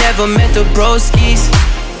if I never met the broskies.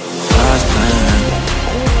 God's plan,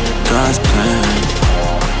 God's plan.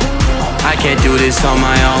 I can't do this on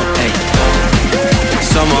my own, ayy.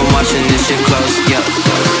 Someone watching this shit close, yep.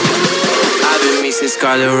 I've been me since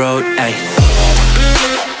Scarlet Road, ayy.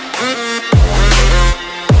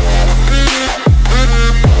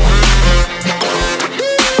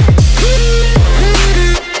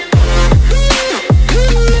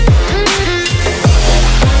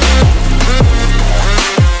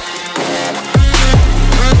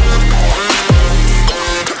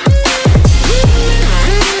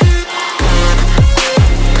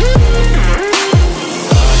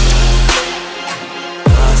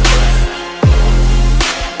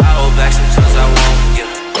 Sometimes I won't,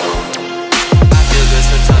 yeah.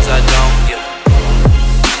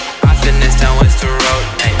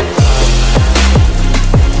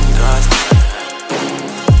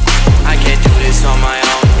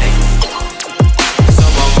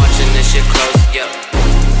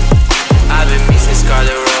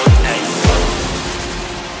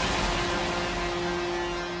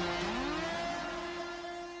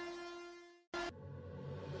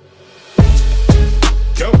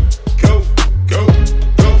 Go, go, go,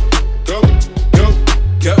 go, go, go,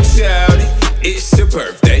 go, shawty, it's your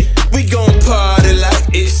birthday. We gon' party like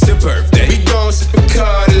it's your birthday. We gon' sip a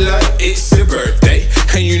card like it's your birthday.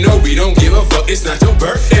 And you know we don't give a fuck, it's not your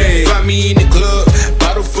birthday. Find me in the club,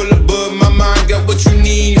 bottle full of bud. My mind got what you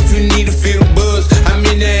need if you need to feel the buzz. I'm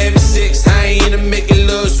in there having sex, I ain't into making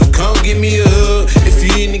love. So come give me a hug. If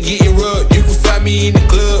you into getting rubbed, you can find me in the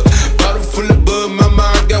club. Bottle full of bud, my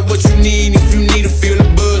mind got what you need if you need to feel the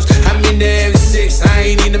buzz. I'm in there having sex,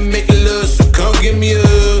 I ain't into making love. So come give me a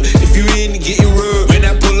hug. If you into getting rubbed. When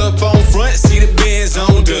I pull up on front, see the bands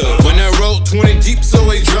on dub. When I roll 20 deep, so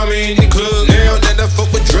they drumming in the club. Now that I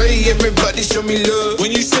fuck with Dre, everybody show me love.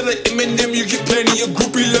 When you sell it Eminem, you get plenty of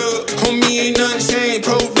groupie love. Homie ain't unchained,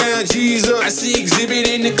 pro down, G's up. I see exhibit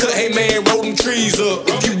in the cut, hey man, roll them trees up.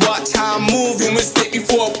 If you watch how I move, you mistake me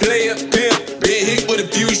for a player. Pimp, been hit with a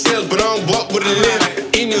few shells, but I don't walk with a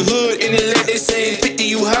limp. In the hood, in the land, they saying 50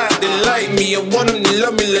 you hot. They like me, I want them to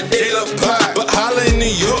love me like they love pie. But holla in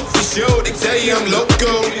New York for sure, they tell you I'm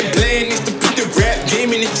loco. Plan is to put the rap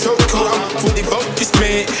game in the chokehold. I'm fully focused,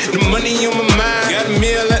 man, the money on my mind. Got a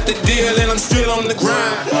meal at the deal and I'm still on the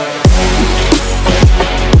grind.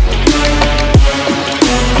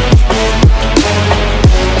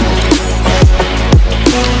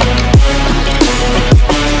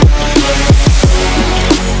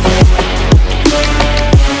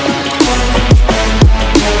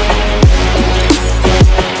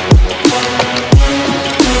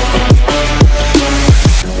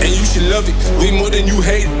 Way more than you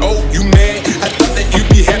hate, oh, you mad? I thought that you'd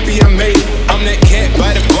be happy I made it. I'm that cat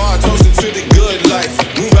by the bar, toasting to the good life.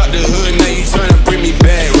 Move out the hood, now you tryna bring me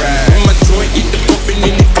back, right? On my joint, get the bumping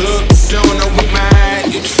in the club, showing up with my eye.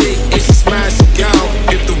 If shit, if she smash, she gone.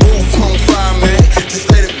 If the roof on fire, man, just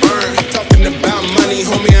let it burn. Talking about money,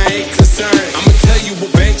 homie, I ain't concerned. I'ma tell you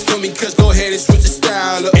what banks told me, cause go ahead and switch the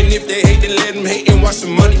style up. And if they hate, then let them hate and watch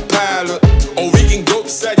the money pile up. Or we can go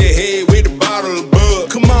beside your head with a bottle of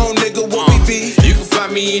bug. Come on, nigga, what we be? You can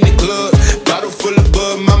find me in the club, bottle full of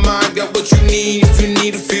bud. My mind got what you need if you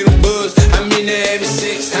need to feel the buzz. I'm in there having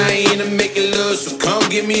sex, I ain't into making love. So come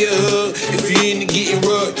give me a hug. If you into getting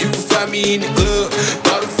rubbed, you can find me in the club,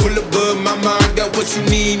 bottle full of bud. My mind got what you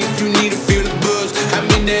need if you need to feel the buzz. I'm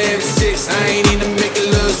in there having sex, I ain't into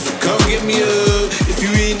making love. So come give me a hug. If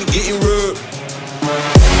you into getting rubbed.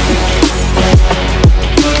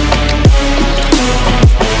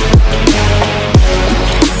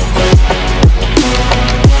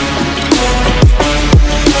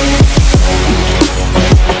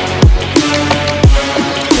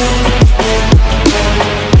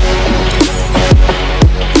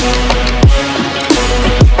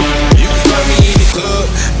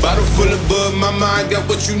 My mind got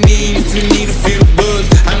what you need if you need to feel the buzz.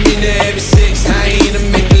 I'm in there having sex, I ain't into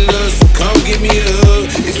making love. So come give me a hug.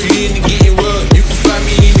 If you into getting rubbed, you can find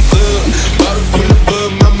me in the club, bottle full of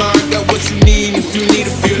bud. My mind got what you need if you need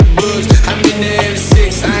to feel the buzz. I'm in there having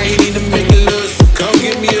sex, I ain't into making love. So come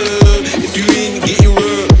give me a hug. If you into getting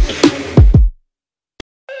rubbed.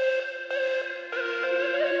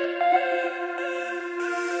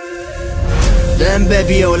 Then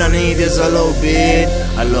baby all I need is a little bit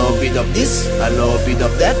of this, a little bit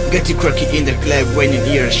of that. Get you cracky in the club when you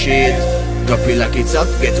hear shit. Drop it like it's hot,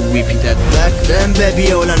 get to whip it at back. Then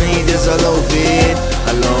baby all I need is a little bit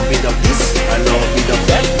of this, a little bit of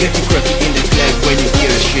that. Get you cracky in the club when you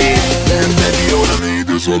hear shit. Then baby all I need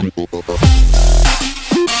is a little bit of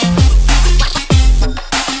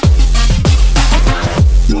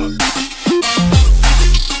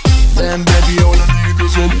Then baby all I need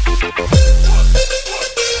is a little bit of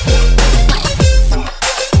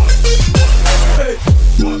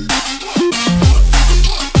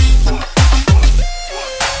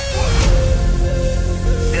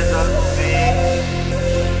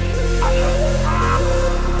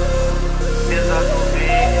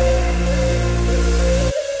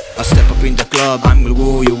in the club, I'm gonna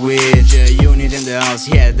woo you with Unit in the house,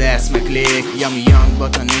 yeah, that's my clique. I'm young,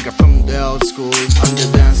 but a nigga from the old school. On the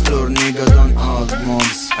dance floor, nigga don't old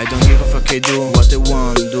mobs. I don't give a fuck, I do what I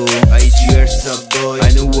want to do. 8 years up, boy,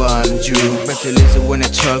 I don't want you. Better listen when I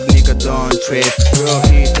talk, nigga, don't trip.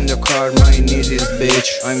 Bro, heat in the car, my need is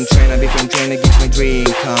bitch. I'm tryna get my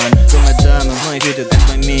drink on. To my diamond, my video, that's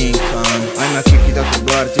my mink on. I'ma kick it out the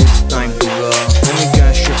bar, it's time to go. Let me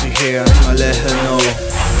get shit in here, I'ma let her know.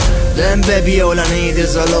 Then baby all I need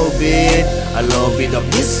is a little bit of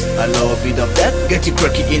this, a little bit of that. Get you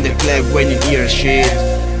cracky in the club when you hear shit.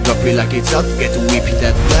 Drop it like it's hot, get to whip it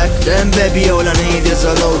at back. Then baby all I need is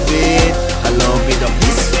a little bit of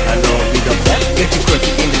this, a little bit of that. Get you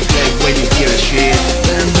cracky in the club when you hear shit.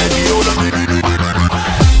 Then baby all I need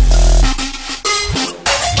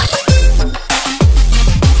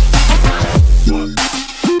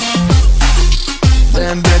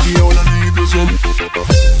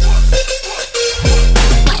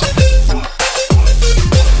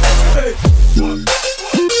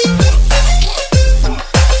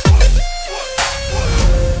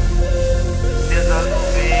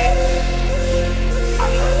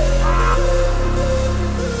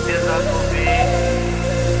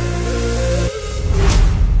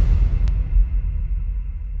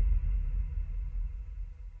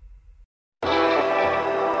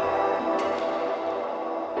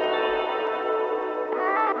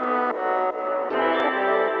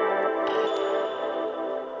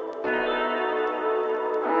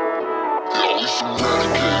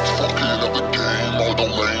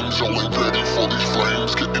lanes, y'all ain't ready for these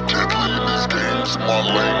flames. Getting deadly in these games. My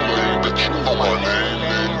lane, that you know my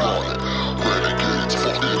name on it. Renegades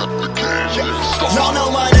fucking up the game. Y'all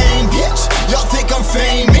know my name, bitch. Y'all think I'm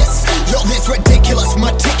famous. Yo, this ridiculous,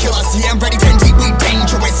 meticulous. Yeah, I'm ready, 10 deep, we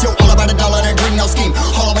dangerous. Yo, all about $1 and a green, no scheme.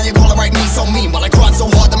 Hollow when you call it right, me so mean. While I grind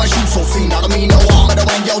so hard that my shoes so seen. Not to me, no armor to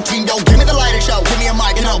win, yo, team. Yo, give me the lighter show, give me a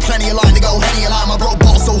mic, you know, plenty of line to go. Henny a line, my bro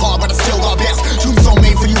ball so hard, but I still got bounce. Tunes so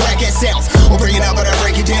made for you, like it sounds. We'll bring it out, but I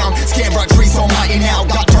break it down. Scan rock trees so mighty now.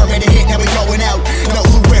 Got turned to hit, now we going out. No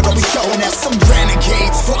clue where we showing out. Some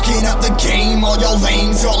renegades fucking up the game. All your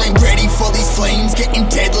lames, y'all ain't ready for these flames. Getting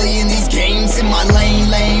deadly in these games. In my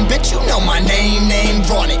lane, bitch, you know my name,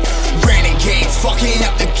 run it. Renegades fucking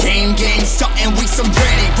up the game, starting we some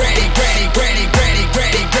ready.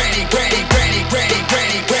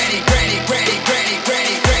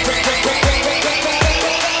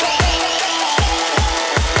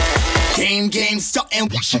 Game, starting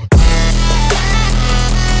we some.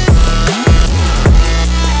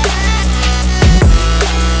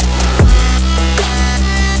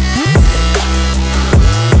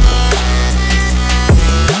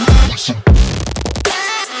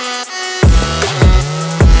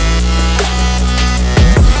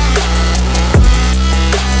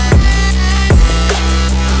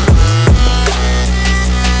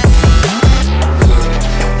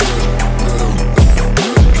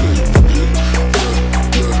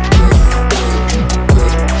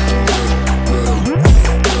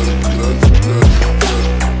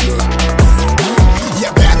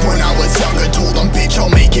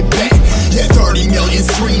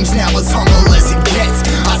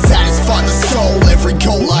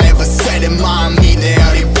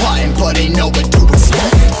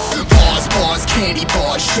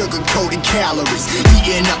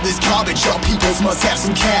 Must have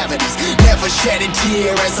some cavities. Never shed a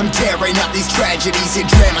tear as I'm tearing up these tragedies. Your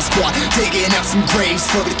drama squad digging up some graves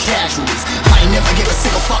for the casualties. I ain't never give a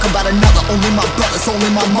single fuck about another. Only my brothers, only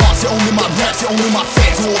my moms, you're only my raps, you're only my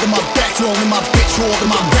fans. You're holding my back, you're only my bitch, you're holding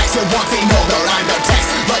my backs. You're one thing, know about I'm about tax.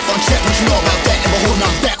 Life on check, what you know about that? Never holding my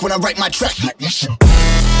back when I write my track.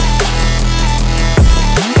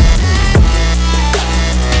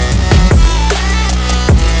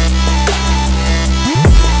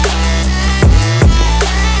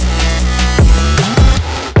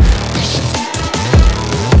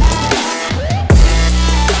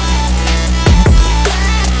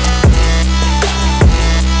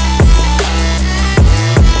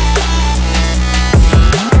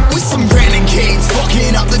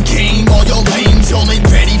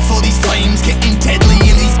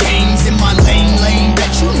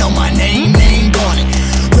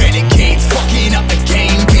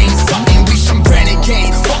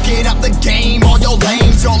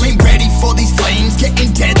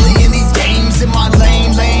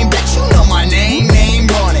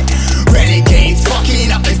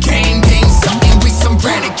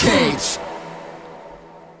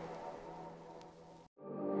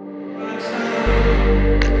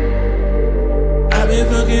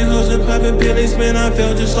 I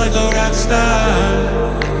feel just like a rock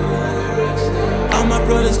star. All my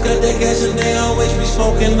brothers got that gas and they always be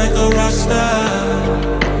smoking like a rock star.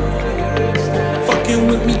 Fucking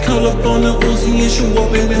with me, call up on the Uzi and shoot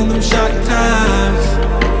open in them shot ties.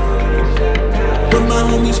 When my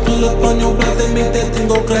homies pull up on your block, they make that thing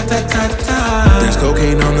go grata-ta-ta. There's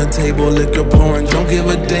cocaine on the table, liquor pouring, don't give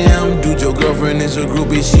a damn. Dude, your girlfriend is a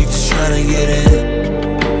groupie, she just tryna get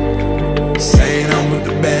in. Saying I'm with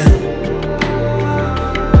the band.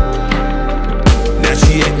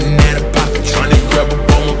 She acting out of pocket, trying to grab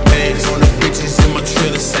up on my pants. On the bitches in my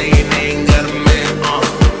trailer saying they ain't got a man,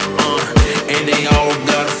 and they all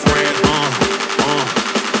got a friend,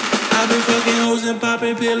 I've been fucking hoes and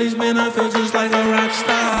popping pillies, man, I feel just like a rock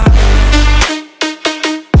star.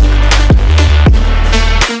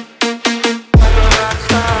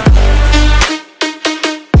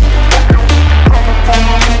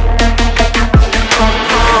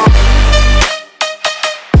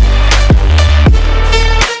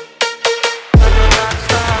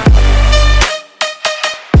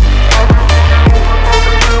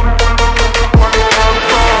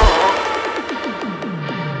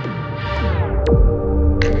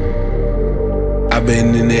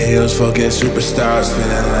 Been in the hills, fucking superstars,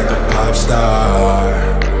 feeling like a pop star.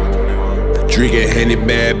 Drinking Henny,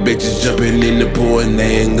 bad bitches jumping in the pool and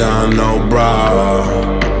they ain't got no bra.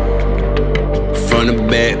 From the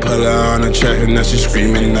back, put her on the track and now she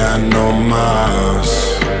screaming, I know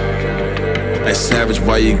mas. That savage,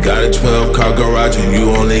 why you got a 12-car garage and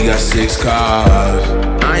you only got 6 cars?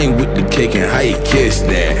 I ain't with the cake and how you kiss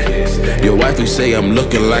that. Your wife, you say I'm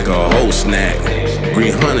looking like a whole snack.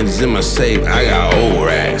 Green Hunnits in my safe, I got old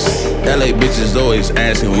racks. LA bitches always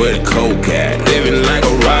asking where the coke at. Living like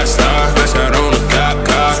a rock star, flash out on a cop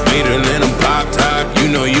car. Sweeter than a pop top, you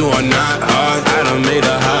know you are not hard. I done made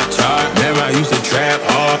a hot chart, never I used to trap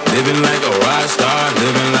hard. Living like a rock star,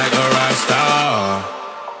 living like a rock star.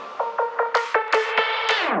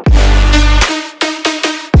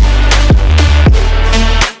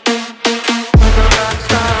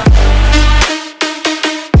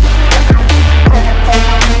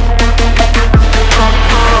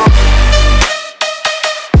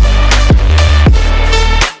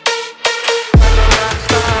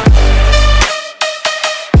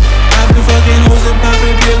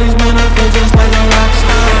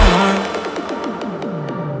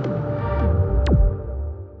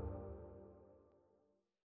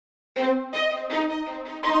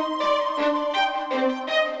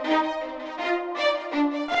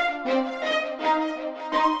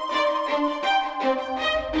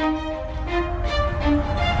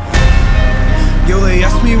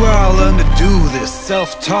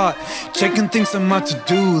 Self-taught, checking things on my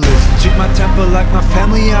to-do list. Treat my temper like my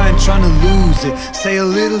family, I ain't trying to lose it. Say a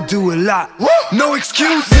little, do a lot. Woo! No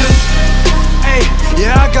excuses. Hey,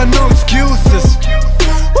 yeah, I got no excuses.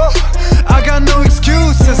 Woo! I got no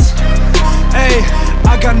excuses. Hey,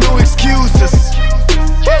 I got no excuses.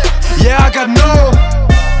 Woo! Yeah, I got no.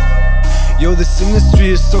 Yo, this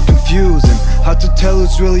industry is so confusing. Hard to tell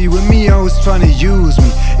who's really with me or who's trying to use me.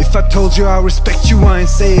 If I told you I respect you, I ain't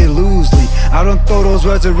say it loosely. I don't throw those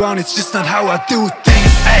words around, it's just not how I do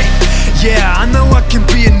things. Hey, yeah, I know I can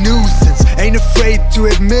be a nuisance. Ain't afraid to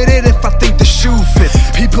admit it if I think the shoe fits.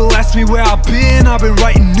 People ask me where I've been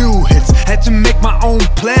writing new hits. Had to make my own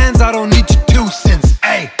plans, I don't need your 2 cents.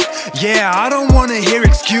 Hey, yeah, I don't wanna hear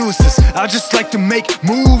excuses. I just like to make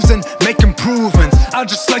moves and make improvements. I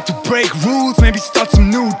just like to break rules, maybe start some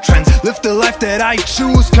new trends. Live the life that I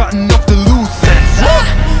choose, cutting off the loose ends.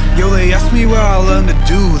 Yo, they ask me where I learned to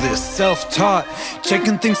do this. Self-taught,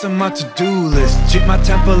 checking things on my to-do list. Treat my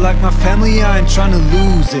temper like my family, I ain't trying to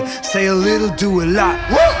lose it. Say a little, do a lot.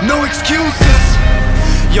 No excuses.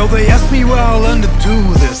 Yo, they ask me where I learned to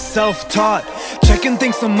do this. Self-taught, checking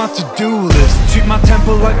things on my to-do list. Treat my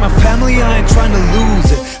temper like my family, I ain't trying to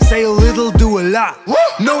lose it. Say a little, do a lot.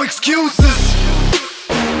 No excuses.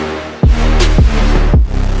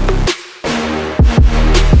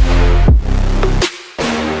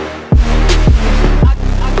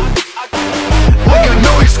 I got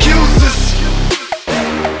no excuses.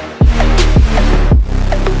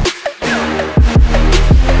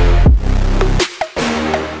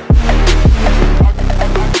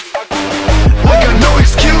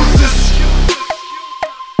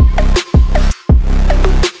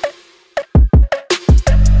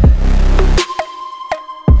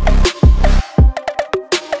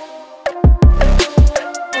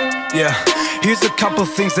 Yeah, here's a couple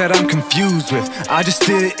things that I'm confused with. I just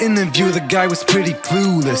did an interview, the guy was pretty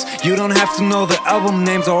clueless. You don't have to know the album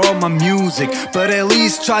names or all my music, but at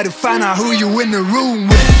least try to find out who you in the room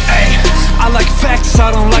with. Ay, I like facts,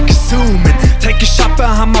 I don't like assuming. Take a shot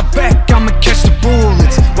behind my back, I'ma catch the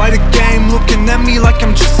bullets. Why the game looking at me like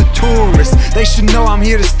I'm just a tourist? They should know I'm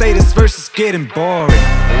here to stay, this verse is getting boring.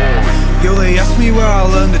 Yo, they ask me where I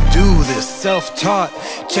learned to do this. Self-taught,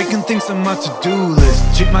 checking things on my to-do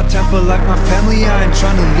list. Treat my temper like my family, I ain't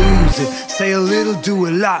trying to lose it. Say a little, do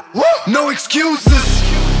a lot. No excuses.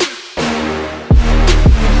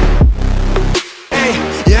 Hey,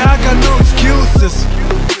 yeah, I got no excuses.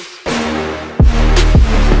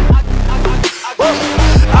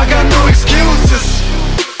 I got no excuses.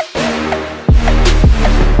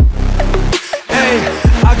 Hey,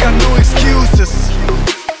 I got no excuses.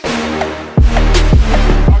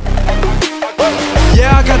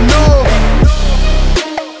 Yeah, I got no.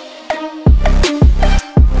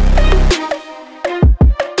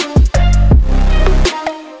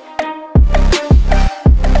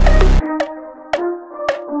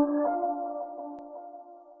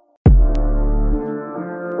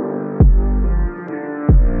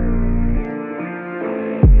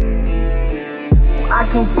 I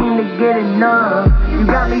can't seem to get enough. You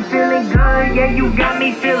got me feeling good, yeah, you got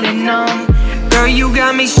me feeling numb. Girl, you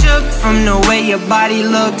got me shook from the way your body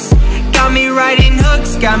looks. Got me writing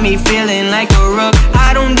hooks, got me feeling like a rook.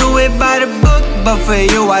 I don't do it by the book, but for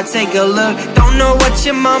you I take a look. Don't know what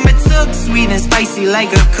your mama took, sweet and spicy like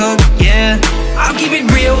a cook, yeah. I'll keep it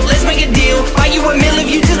real, let's make a deal. Buy you a meal if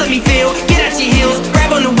you just let me feel. Get out your heels,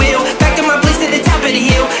 grab on the wheel. Back to my place at the top of the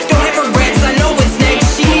hill. Don't have regrets, I know what's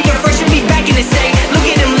next. She need to freshen me back in the sack. Look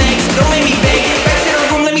at them legs, don't make me beg. Back to the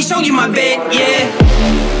room, let me show you my bed,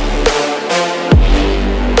 yeah.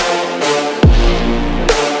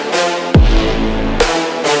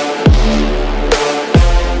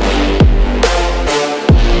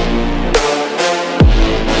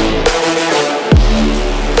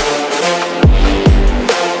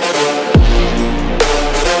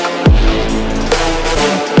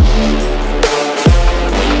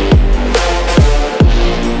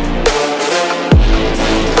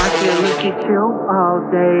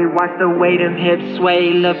 say. Watch the way them hips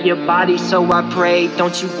sway. Love your body, so I pray.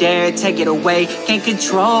 Don't you dare take it away. Can't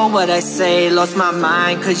control what I say. Lost my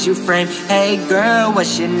mind, cause you frame. Hey girl,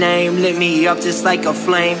 what's your name? Lit me up just like a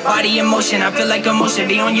flame. Body in motion, I feel like emotion.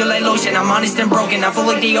 Be on you like lotion. I'm honest and broken, I feel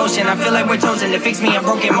like the ocean. I feel like we're chosen to fix me, I'm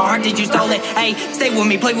broken. My heart, did you stole it? Hey, stay with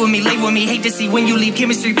me, play with me, lay with me. Hate to see when you leave.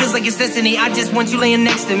 Chemistry feels like it's destiny. I just want you laying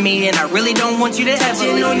next to me, and I really don't want you to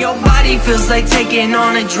touching on your body feels like taking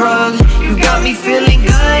on a drug. You got me feeling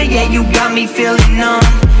good, yeah, you got me feeling numb.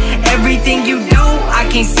 Everything you do, I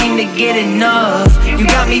can't seem to get enough. You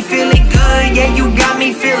got me feeling good, yeah, you got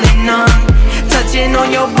me feeling numb. Touching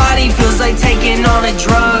on your body feels like taking on a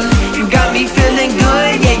drug. You got me feeling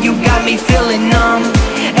good, yeah, you got me feeling numb.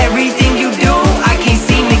 Everything you do, I can't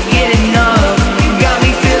seem to get enough. You got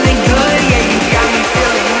me feeling good, yeah, you got me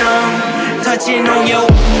feeling numb. Touching on your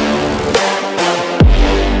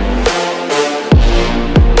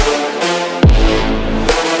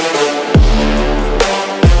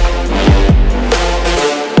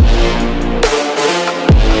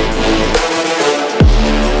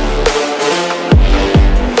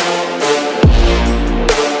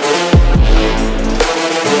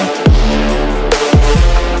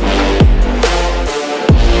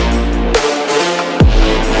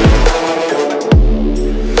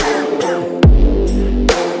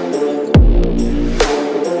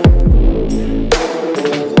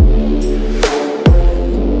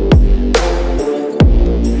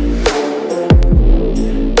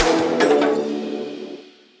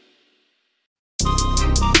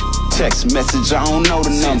text message, I don't know the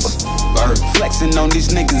number. Flexing on these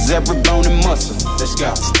niggas, every bone and muscle. Let's go.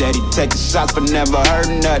 Steady taking shots, but never heard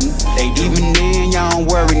nothing. Even then, y'all don't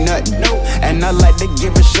worry nothing. And I like to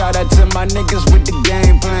give a shout out to my niggas with the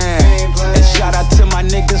game plan. And shout out to my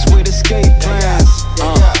niggas with escape plans.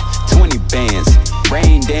 20 bands,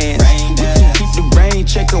 rain dance. We can keep the rain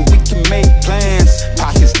check or we can make plans.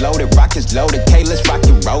 Pockets loaded, rockets loaded. K, let's rock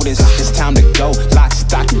and roll this. It's time to go. Lock,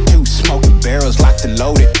 stock, and two smoking barrels locked and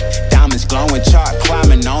loaded. Diamonds glowing, chart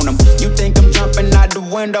climbing on them. You think I'm jumping out the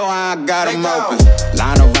window? I got them open.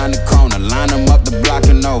 Line around the corner, line them up the block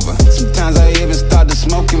and over. Sometimes I even start to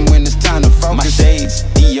smoking when it's time to focus. My shades,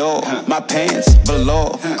 Dior, my pants,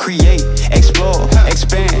 velour. Create, explore,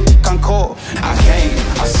 expand, concord. I came,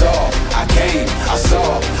 I saw, I came, I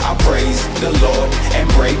saw. I praise the Lord and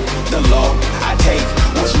break the law. I take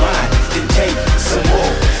what's mine, then take some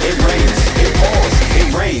more. It rains, it pours, it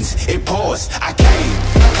rains, it pours. I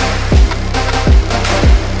came.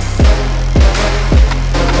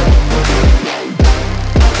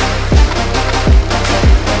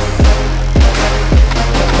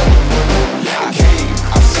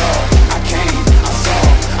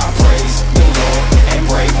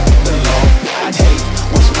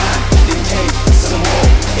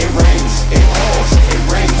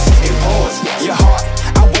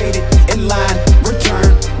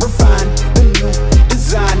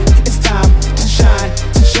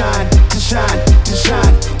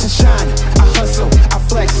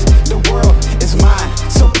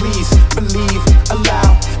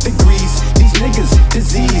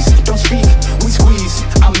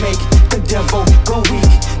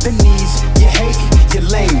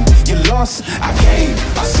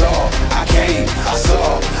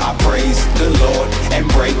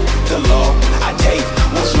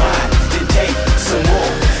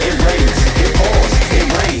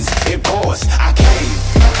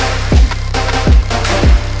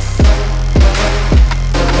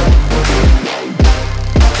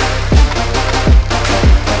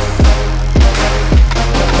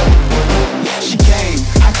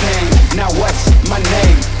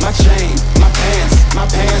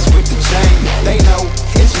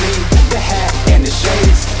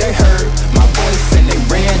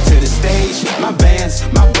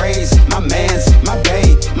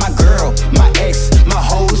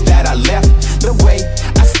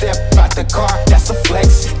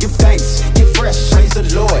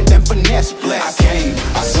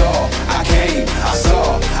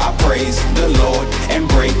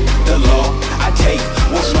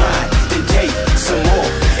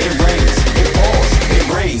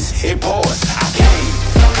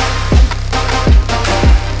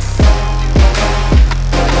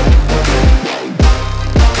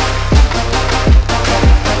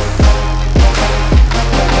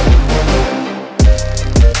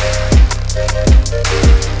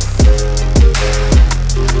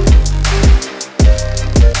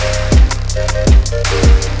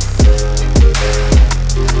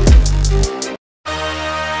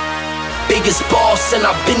 And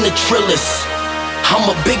I've been the trillest. I'm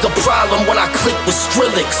a bigger problem when I click with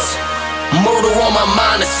Skrillex. Murder on my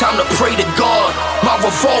mind, it's time to pray to God. My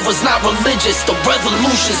revolver's not religious, the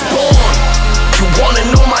revolution's born. You wanna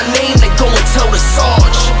know my name, then go and tell the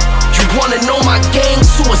Sarge. You wanna know my gang,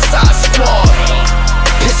 Suicide Squad.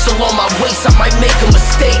 Pistol on my waist, I might make a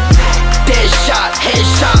mistake. Dead shot,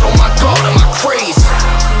 headshot on my guard and my craze.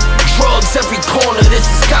 Drugs every corner, this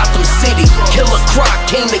is Gotham City. Killer Croc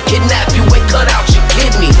came to kidnap you and cut out your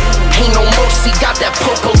kidney. Ain't no mercy, got that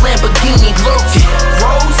purple Lamborghini lurking.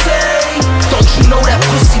 Rose, don't you know that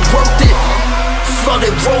pussy worth it?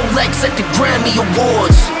 Flooded Rolex at the Grammy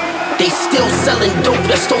Awards. They still selling dope,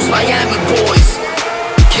 that's those Miami boys.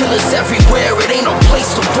 Killers everywhere, it ain't no place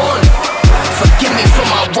to run. Forgive me for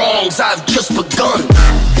my wrongs, I've just begun.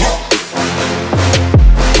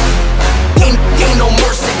 Ain't no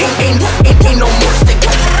mercy, ain't no mercy.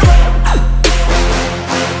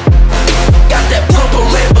 Got that purple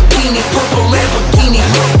Lamborghini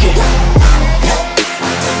looking.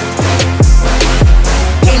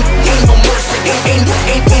 Ain't no mercy, ain't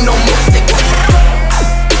no mercy.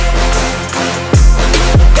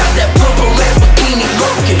 Got that purple Lamborghini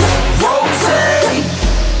looking. Rose,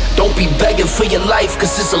 don't be begging for your life,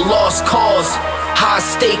 cause it's a lost cause. High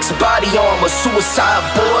stakes, body armor, suicide,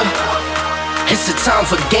 boy. It's a time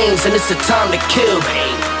for games and it's a time to kill.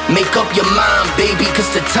 Make up your mind, baby, cause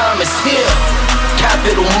the time is here.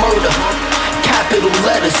 Capital murder, capital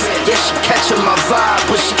letters. Yeah, she catching my vibe,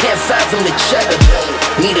 but she can't fathom the cheddar.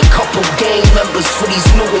 Need a couple gang members for these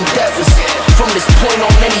new endeavors. From this point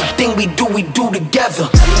on, anything we do together.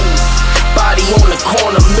 Body on the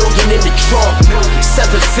corner, million in the trunk. 7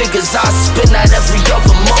 figures I spend that every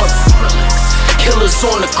other month. Killers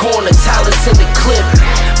on the corner, talents in the clip.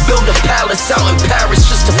 Build a palace out in Paris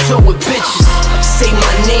just to fill with bitches. Say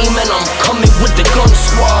my name and I'm coming with the gun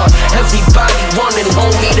squad. Everybody running,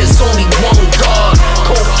 homie, there's only one God.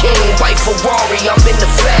 Cocaine, white Ferrari, I'm in the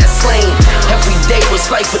fast lane. Every day was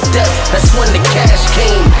life or death, that's when the cash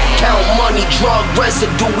came. Count money, drug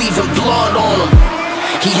residue, even blood on him.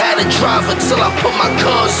 He had a driver till I put my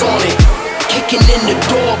cuz on it. Kicking in the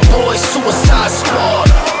door, boy, Suicide Squad.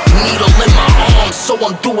 Needle in my arm, so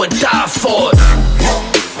I'm do or die for it.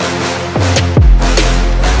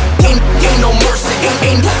 Ain't no mercy,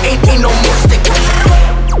 ain't no mercy.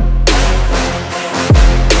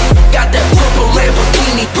 Got that purple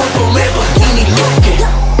Lamborghini looking.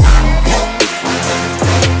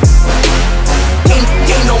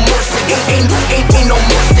 Ain't no mercy, ain't no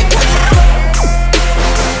mercy.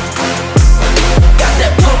 Got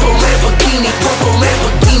that purple Lamborghini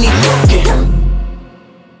looking.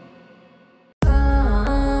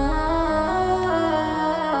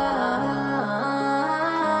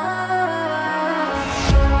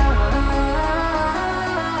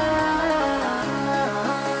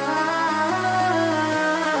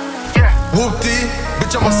 Whoopty,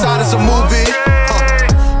 bitch on my side, it's a movie.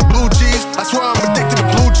 Blue cheese, I swear I'm addicted to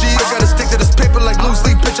blue cheese. I gotta stick to this paper like loose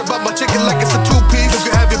leaf. Bitch about my chicken like it's a 2-piece. You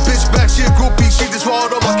can have your bitch back, she a groupie. She just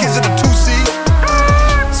swallowed all my kids in a 2-seat.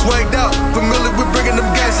 Swagged out, familiar with bringing them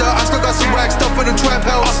gas out. I still got some racks stuff in the trap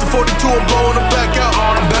house. Off the 42, I'm blowing them back out.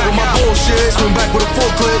 I'm back with my bullshit, swing back with a full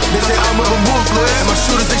clip. They say I'm moving ruthless, and my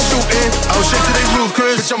shooters they shooting. I was straight to they roof,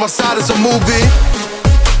 Chris. Bitch on my side, it's a movie.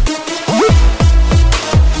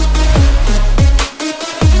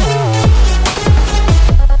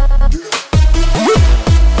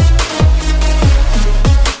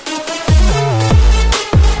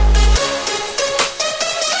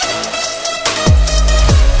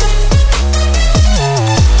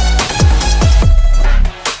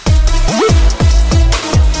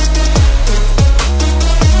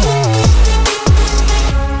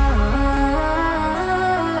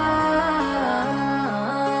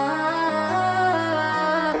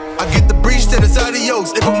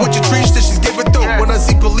 If I'm with your trees, then she's giving through. When I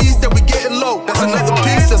see police, then we getting low. That's another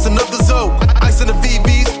piece, that's another zone. Ice in the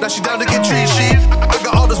VVs, now she down to get tree sheet. I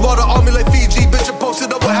got all this water on me like Fiji. Bitch, I posted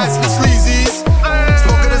up with hats and the sleazies.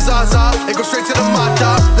 Smoking a Zaza, it go straight to the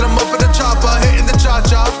mata. Then I'm up in the chopper, hitting the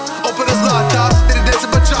cha-cha. Open his lata, then he dancing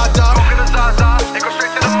bachata. Smoking a Zaza, it go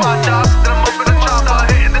straight to the mata. Then I'm up in the chopper,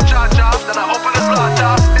 hitting the cha-cha. Then I open his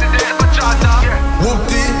lata, then he dancing bachata.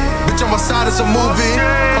 Whoopty, bitch on my side, it's a movie.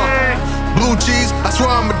 Blue cheese, I swear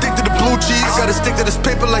I'm addicted to blue cheese. I gotta stick to this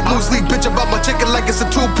paper like loose leaf. Bitch about my chicken like it's a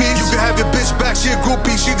 2-piece. You can have your bitch back, she a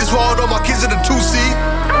groupie. She just swallowed all my kids in a 2-seat.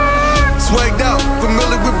 Swagged out,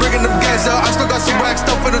 familiar with bringing them gas out. I still got some rack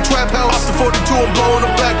stuff in the trap house. Off the 42, I'm blowing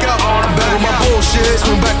them back out. I'm back with my bullshit,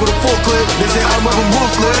 swing back with a full clip. They say I'm moving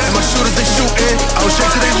ruthless, and my shooters they shooting. I was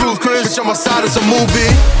straight to they roof, Chris. Bitch on my side, it's a movie.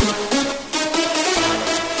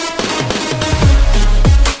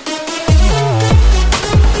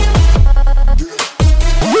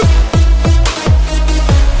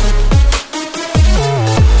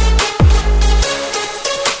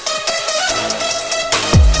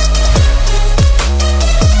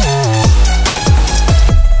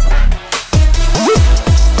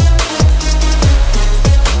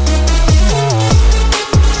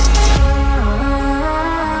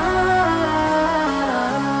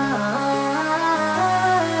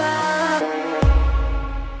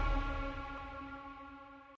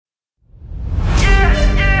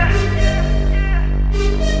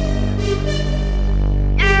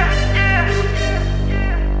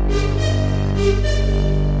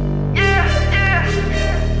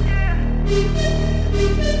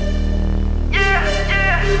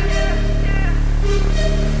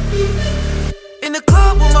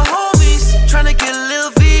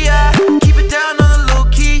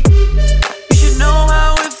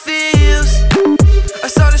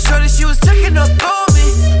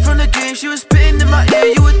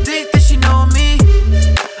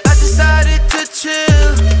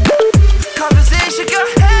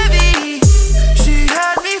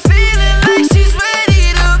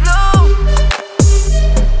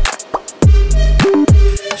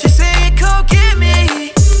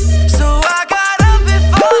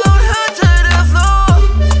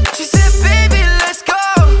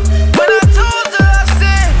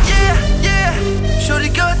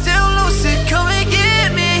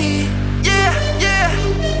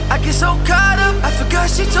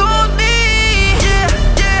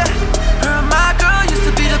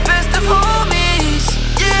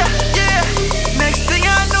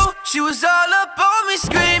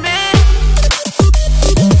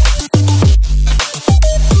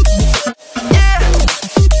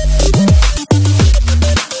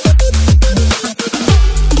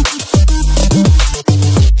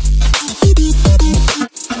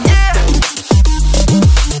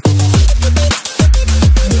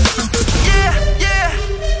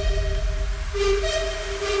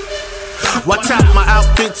 Watch out, my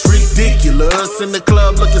outfit's ridiculous. In the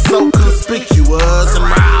club looking so conspicuous. And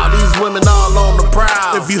wow, these women all on the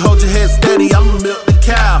prowl. If you hold your head steady, I'ma milk the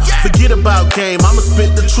cow. Forget about game, I'ma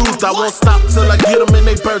spit the truth. I won't stop till I get them in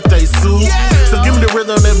their birthday suit. So give me the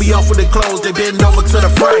rhythm and be off with their clothes. They bend over to the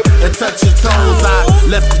front and touch your toes. I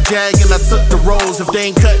left the jag and I took the rolls. If they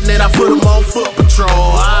ain't cutting it, I put them on foot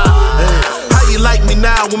patrol. How you like me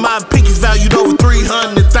now when my pinky's valued over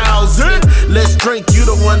 300,000? Let's drink, you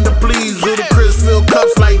the one to please. Ludacris fill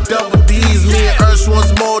cups like double D's. Me and Ursh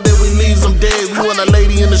once more, then we leave them dead. We want a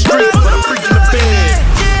lady in the street, but a freak in the bed.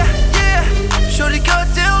 Shorty got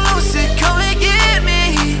down lucid, come and get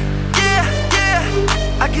me.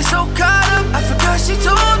 I get so caught up, I forgot she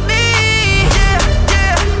told me.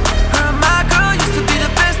 Her and my girl used to be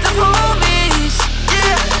the best of homies.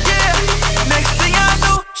 Next thing I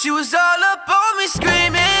knew, she was all up on me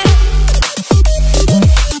screaming.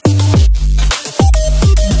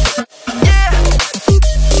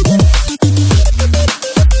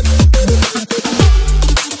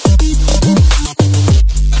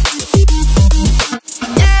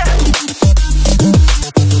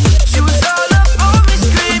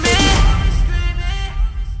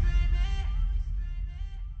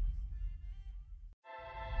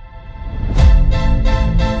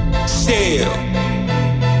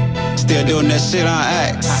 Still doing that shit on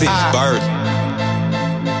act. FifthGuys.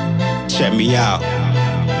 Check me out.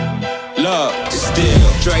 Look,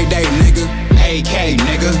 still Dre Day, nigga. AK,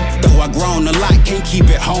 nigga. Though I grown a lot, can't keep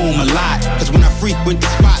it home a lot. Cause when I frequent the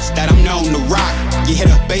spots that I'm known to rock, you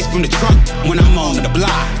hit a bass from the trunk when I'm on the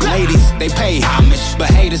block. Ladies, they pay homage, but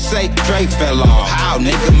haters say Dre fell off. How,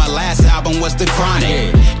 nigga? My last album was The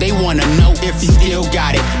Chronic. They wanna know if he still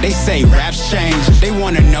got it. They say raps change. They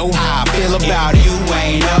wanna know how I feel about it. You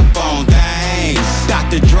ain't up on things.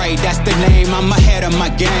 Dr. Dre, that's the name. I'm ahead of my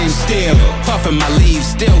game. Still puffin' my leaves.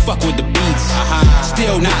 Still fuck with the beats.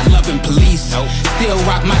 Still not loving police. Still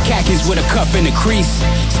rock my khakis with a cuff in the crease.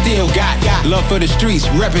 Still got love for the streets.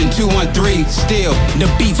 Reppin' 213. Still the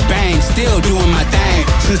beats bang. Still doing my thing.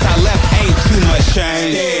 Since I left, ain't too much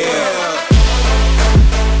change.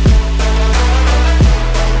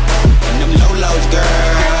 And them low-lows, girl.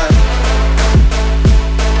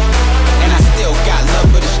 And I still got love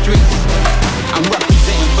for the streets. I'm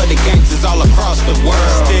representing for the gangsters all across the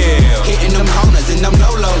world. Still hitting them corners and them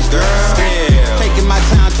low-lows, girl. Still taking my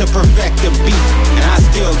time to perfect the beat. And I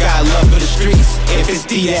still got love for the streets. If it's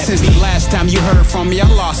D.R.E. Since the last time you heard from me, I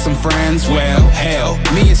lost some friends. Well, hell,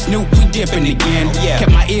 me and Snoop, we dipping again.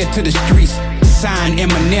 Kept my ear to the streets. Signed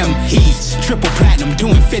Eminem, he's triple platinum,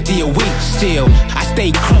 doing 50 a week. Still, I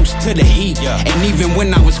stayed close to the heat. And even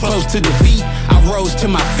when I was close to defeat, I rose to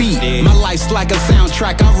my feet. My life's like a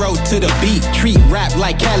soundtrack, I rode to the beat. Treat rap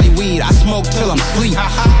like Cali weed, I smoke till I'm sleep.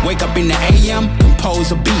 Wake up in the AM,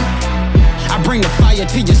 compose a beat. I bring the fire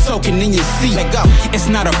till you're soaking in your seat. Let go. It's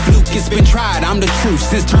not a fluke, it's been tried, I'm the truth.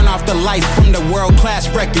 Since turn off the lights from the world-class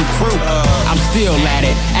wrecking crew, I'm still at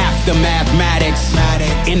it, after mathematics.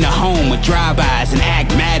 In the home with drive-bys and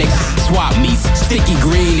agmatics. Swap meets, sticky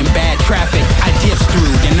green and bad traffic. I dips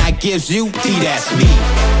through, then I gives you, that's me.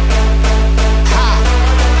 Ha!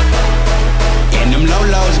 And them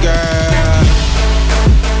low-lows, girl.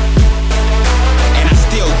 And I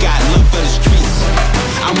still got love for the streets.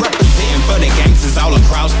 I'm representing for the gangsters all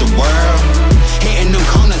across the world. Hitting them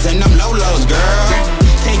corners and them low-lows, girl.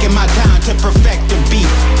 Taking my time to perfect the beat.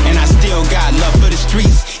 And I still got love for the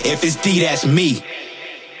streets. If it's D, that's me.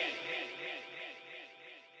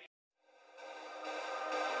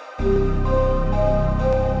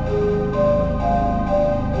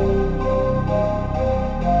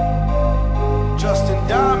 Jstn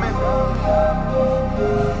Diamond.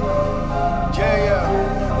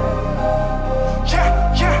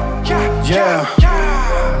 Yeah.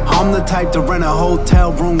 I'm the type to rent a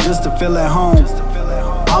hotel room just to feel at home.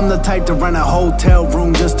 I'm the type to rent a hotel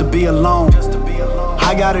room just to be alone.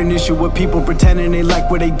 I got an issue with people pretending they like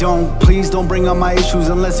what they don't. Please don't bring up my issues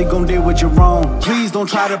unless you gon' deal with your own. Please don't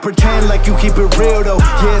try to pretend like you keep it real though.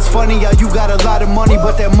 Yeah, it's funny how you got a lot of money,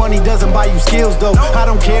 but that money doesn't buy you skills though. I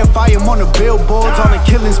don't care if I am on the billboards, on a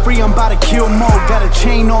killing spree, I'm about to kill more. Got a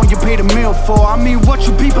chain on, you paid a meal for. I mean, what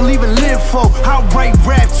you people even live for? I write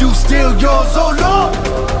raps, you steal yours, oh Lord.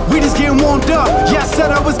 We just getting warmed up. Yeah, I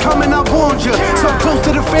said I was coming, I warned you. So close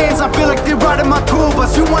to the fans, I feel like they're riding my tour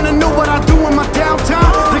bus. You wanna know what I do in my downtime?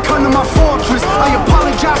 They come to my fortress. I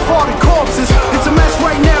apologize for all the corpses. It's a mess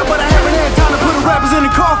right now, but I haven't had time to put the rappers in the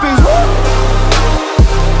coffins. Woo!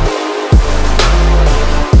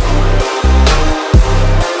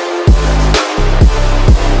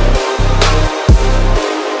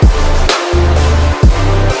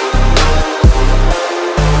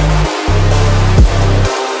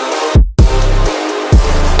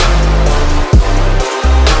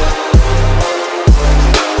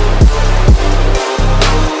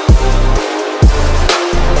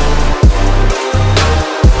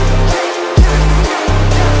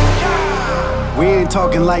 We ain't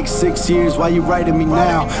talking like 6 years, why you writing me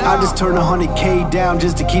now? I just turned 100K down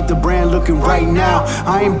just to keep the brand looking right now.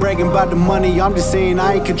 I ain't bragging about the money, I'm just saying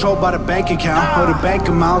I ain't controlled by the bank account or the bank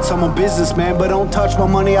amounts. I'm a businessman, but don't touch my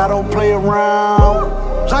money, I don't play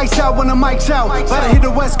around. Lights out when the mic's out, about to hit the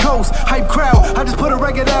West Coast, hype crowd. I just put a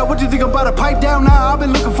record out, what you think about a pipe down now? I've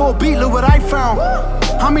been looking for a beat, look what I found.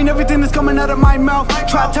 I mean everything that's coming out of my mouth.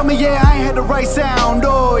 Try to tell me, yeah, I ain't had the right sound.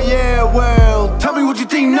 Oh yeah, well, tell me what you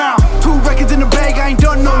think now. 2 records in the bag, I ain't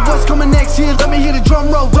done no. What's coming next year? Let me hear the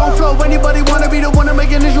drum roll. Don't flow, anybody wanna be the one to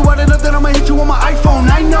make an issue out of nothing? I'ma hit you on my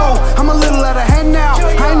iPhone. I know, I'm a little out of hand now.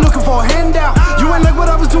 I ain't looking for a handout. You ain't like what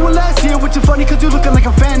I was doing last year, which is funny cause you looking like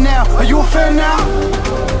a fan now. Are you a fan now?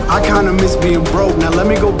 I kinda miss being broke, now let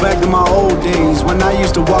me go back to my old days when I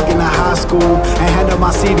used to walk into high school and hand up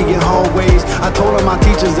my CD in hallways. I told all my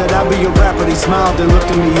teachers that I'd be a rapper, they smiled and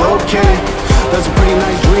looked at me, okay. That's a pretty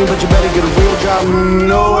nice dream, but you better get a real job,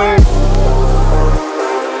 no way.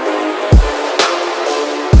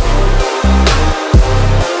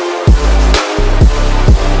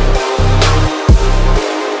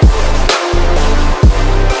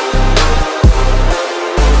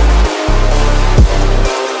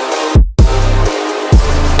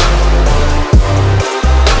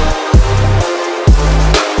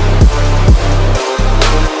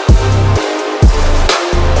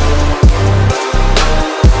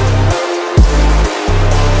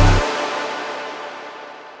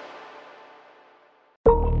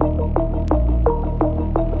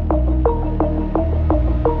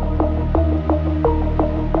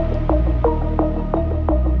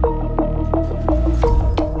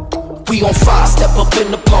 We on fire, step up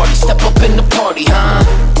in the party, step up in the party, huh?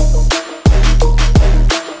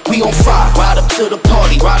 We on fire, ride up to the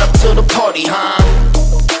party, ride up to the party, huh?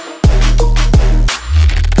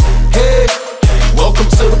 Hey, welcome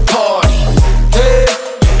to the party. Hey,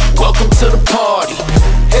 welcome to the party.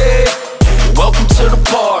 Hey, welcome to the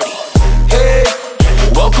party. Hey,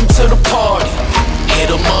 welcome to the party.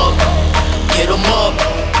 Hit 'em up,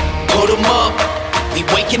 put 'em up. We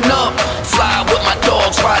waking up, fly with my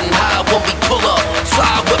dogs, riding high when we pull up.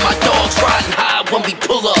 Fly with my dogs, riding high when we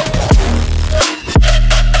pull up.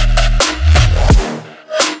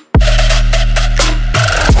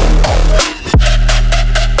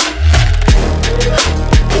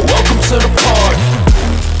 Welcome to the party.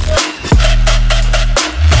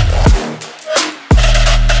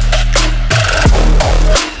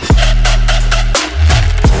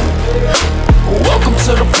 Welcome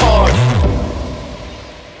to the party.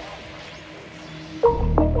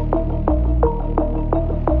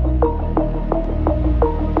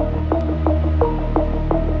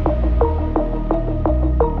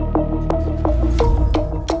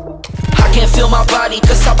 Feel my body,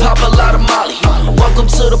 cause I pop a lot of molly. Welcome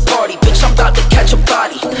to the party, bitch, I'm about to catch a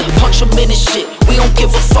body. Punch him in his shit, we don't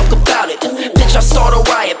give a fuck about it. Bitch, I start a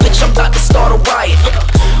riot, bitch, I'm about to start a riot.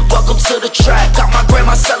 Welcome to the track, got my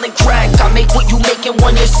grandma selling crack. I make what you making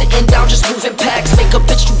when you're sitting down, just moving packs. Make a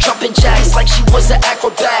bitch do jumping jacks like she was an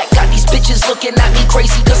acrobat. Got these bitches looking at me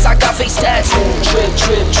crazy cause I got face tats. Trip,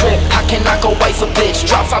 trip, trip, how can I go wife a bitch?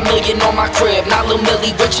 Drop 5 million on my crib, not Lil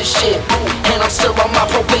Millie rich as shit. And I'm still on my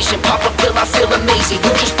probation, pop a pill, I feel amazing.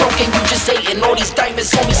 You just broken, you just hating, all these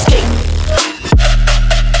diamonds on me skating.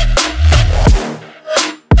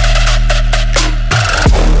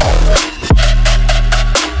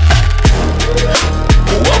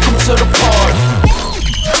 Welcome to the party.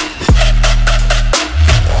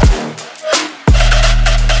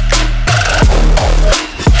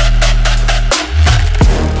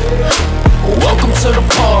 Welcome to the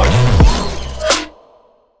party.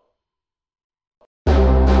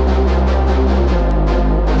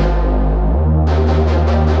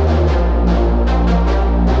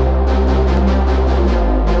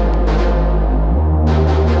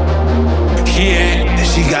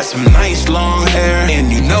 Some nice long hair,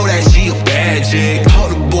 and you know that she a bad chick. All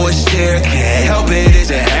the boys stare, can't help it, it's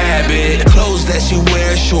a habit. Clothes that she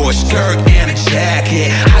wears, short skirt and a jacket.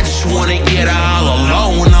 I just wanna get her all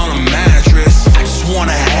alone on a mattress. I just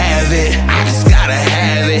wanna have it, I just gotta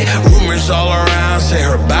have it. Rumors all around say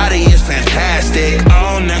her body is fantastic.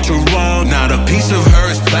 All natural, not a piece of her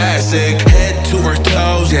is plastic. Head to her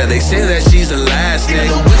toes, yeah, they say that she's elastic.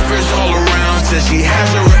 The whispers all around says she has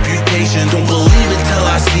a reputation. Don't believe it till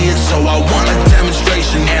I see it, so I want a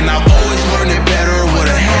demonstration. And I've always learned it better with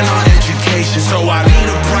a hand-on education. So I need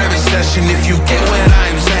a private session if you get what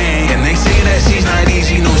I'm saying. And they say that she's not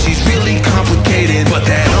easy, no, she's really complicated. But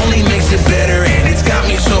that only makes it better, and it's got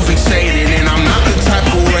me so fixated. And I'm not the type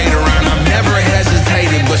of wait around, I've never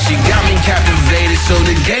hesitated. But she got me captivated, so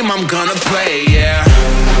the game I'm gonna play, yeah.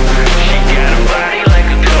 She got a body like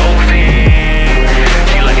a coke fiend.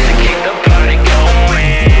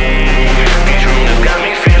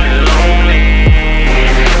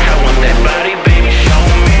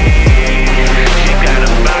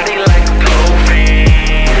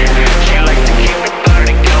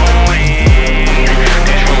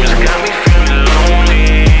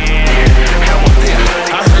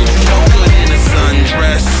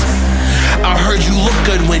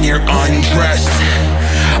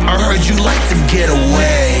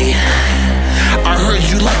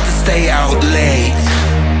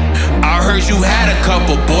 you had a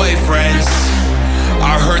couple boyfriends.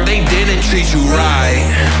 I heard they didn't treat you right.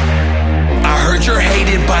 I heard you're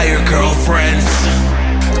hated by your girlfriends,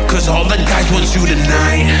 cause all the guys want you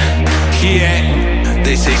tonight. Yeah,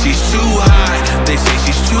 they say she's too hot, they say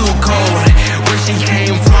she's too cold. Where she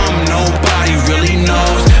came from, nobody really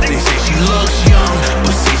knows. They say she looks young,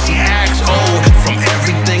 but say she acts old. From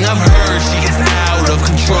everything I've heard, she is out of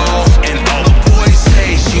control. And all the boys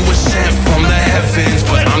say she was sent from the heavens,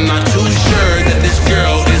 but I'm not too sure that this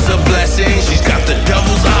girl is a blessing. She's got the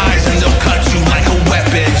devil's eyes and they'll cut you like a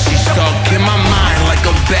weapon. She's stuck in my mind like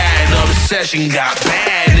a bad obsession. Got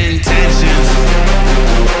bad intentions.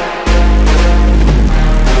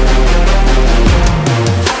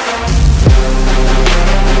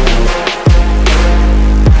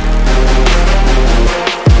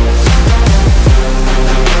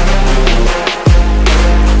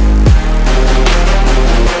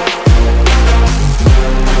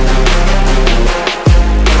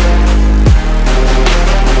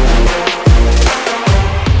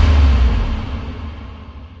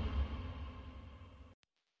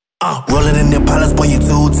 Rolling in the palace, boy, you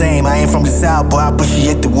too tame. I ain't from the south, boy, I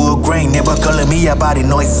appreciate the wood grain. Never calling me about it,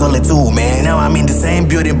 noise solitude, man. Now I'm in the same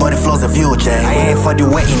building, but it flows a fuel chain. I ain't for the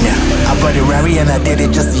waiting now. I brought the Rari and I did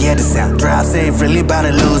it just to hear the sound. Drive safe, really about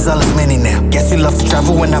to lose all his money now. Guess you love to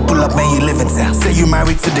travel when I pull up, man, you live in town. Say you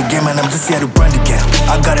married to the game and I'm just here to burn the count.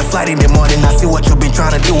 I got a flight in the morning, I see what you been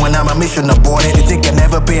trying to do and I'm a mission aborted. You think I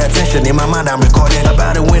never pay attention, in my mind I'm recording.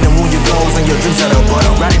 About to win and move your goals and your dreams at the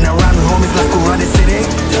bottom. Riding around with homies like Kurani City.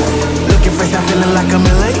 Looking fresh, I'm feeling like I'm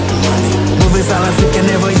late. Moving silence, you can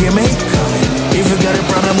never hear me. If you got a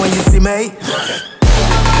problem when you see me.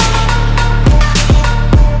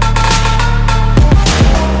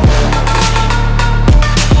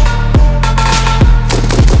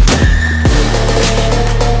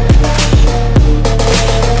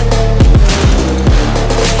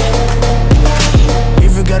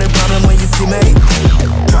 If you got a problem when you see me.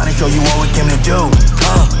 Trying to show you what we came to do.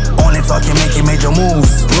 Only talking, making major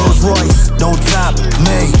moves. Rolls Royce, no top,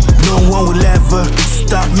 me. No one will ever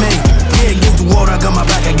stop me. Yeah, against the wall, I got my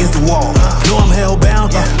back against the wall. Know I'm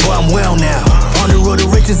hellbound, but I'm well now. On the road to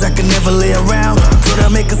riches, I can never lay around. So I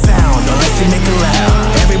make a sound, unless you make it loud.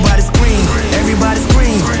 Everybody scream, everybody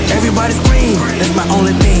scream, everybody scream. That's my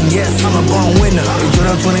only thing, yes, I'm a born winner. In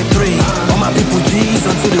Jordan 23, all my people G's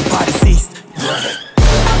until the party ceased.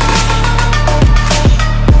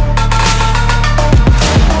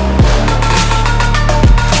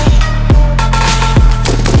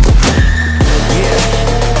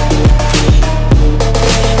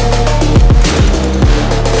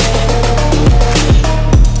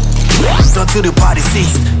 Until the party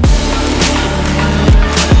ceased.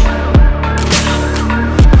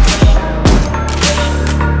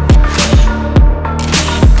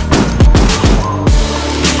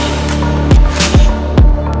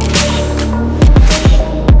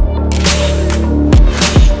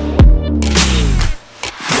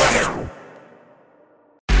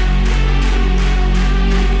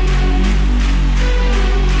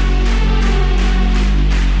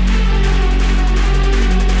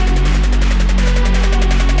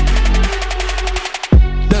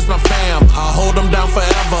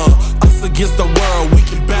 Against the world, we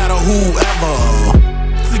can battle whoever.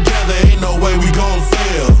 Together ain't no way we gon'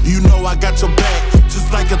 fail. You know I got your back, just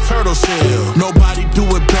like a turtle shell. Nobody do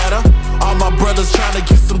it better. All my brothers tryna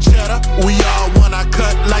get some cheddar. We all wanna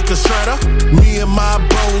cut like a shredder. Me and my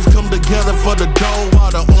bros come together for the dough.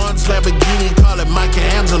 While the orange Lamborghini call it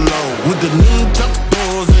Michelangelo. With the new jump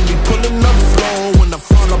doors and we pulling up slow. When I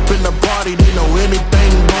fall up in the party, they know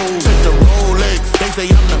anything goes. Check the Rolex, they say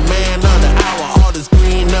I'm the man of the hour. All this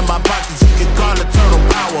green in my pockets, you can call it turtle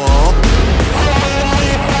power.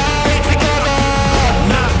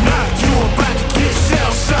 Knock, knock, you about to get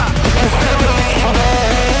shell shocked.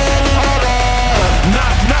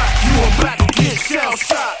 Knock, knock, you about to get shell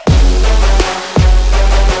shocked.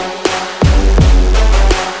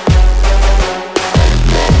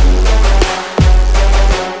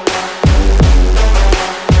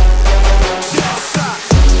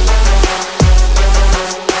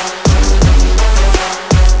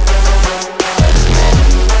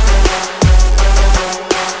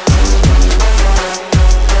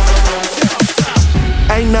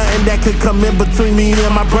 That could come in between me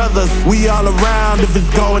and my brothers. We all around if it's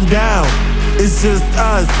going down. It's just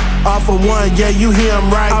us, all for one, yeah, you hear him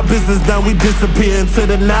right. Our business done, we disappear into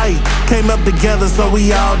the night. Came up together, so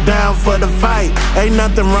we all down for the fight. Ain't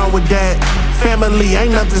nothing wrong with that. Family,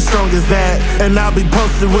 ain't nothing strong as that. And I'll be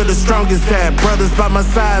posted with the strongest at. Brothers by my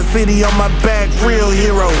side, city on my back, real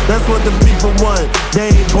hero. That's what the people want.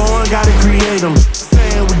 They ain't born, gotta create them.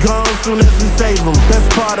 Saying we gone soon as we save them. That's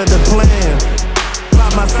part of the plan. By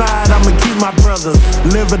my side, I'ma keep my brothers.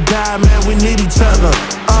 Live or die, man, we need each other.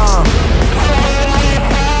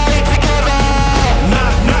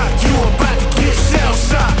 Knock, knock, you about to get shell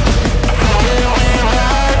shot.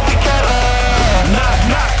 Knock,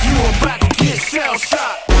 knock, you about to get shell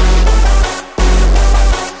shot.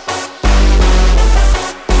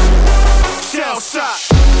 Shell shot.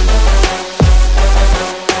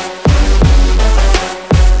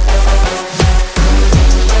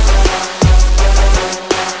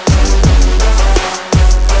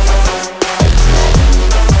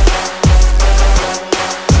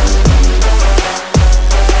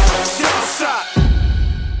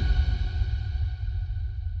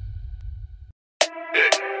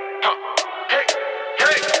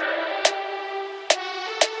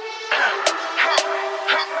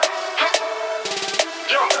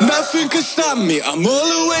 Nothing can stop me, I'm all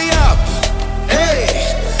the way up. Hey,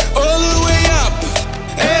 all the way up.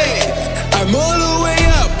 Hey, I'm all the way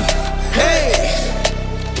up. Hey,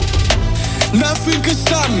 nothing can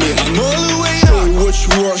stop me, I'm all the way up. Show you what you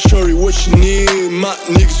want, show you what you need. My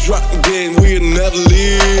niggas rock again, we'll never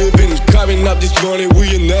leave. Been carving up this money,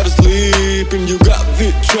 we'll never sleep. And you got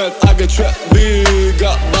big trap, I got trap big.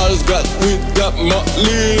 Got bottles, got weed, got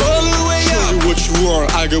Motley. All the way up. Show you what you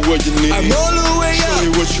want, I got what you need. I'm all the way up. Show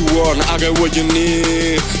you what you want, I got what you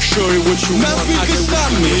need. Show you what you want, nothing can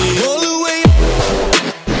stop me. All the way up.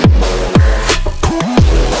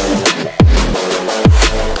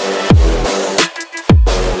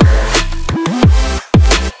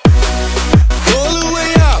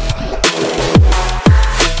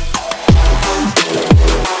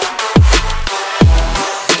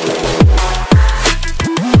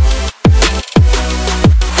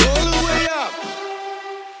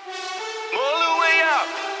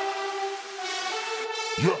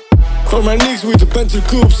 For my niggas with the Bentley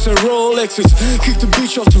coupes and Rolexes, kick the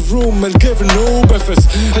bitch off the room and gave her no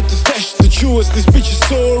breakfast. Had to stash the jewels, this bitch is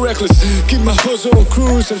so reckless. Keep my hustle on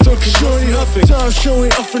cruise, I'm talking showing off it. Time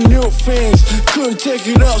showing off her new things. Couldn't take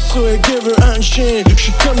it out, so I gave her unchained.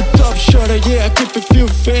 She come top shotter, yeah, I keep a few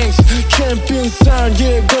things. Champion sound,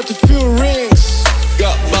 yeah, got a few rings.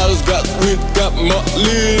 Got bottles, got weed, got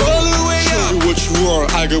Motley. All the way up. Show you what you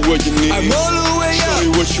want, I got what you need. I'm all the way up. Show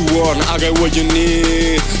you what you want, I got what you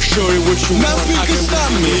need. Show you what you want, I got what you need. Nothing can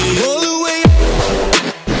stop me.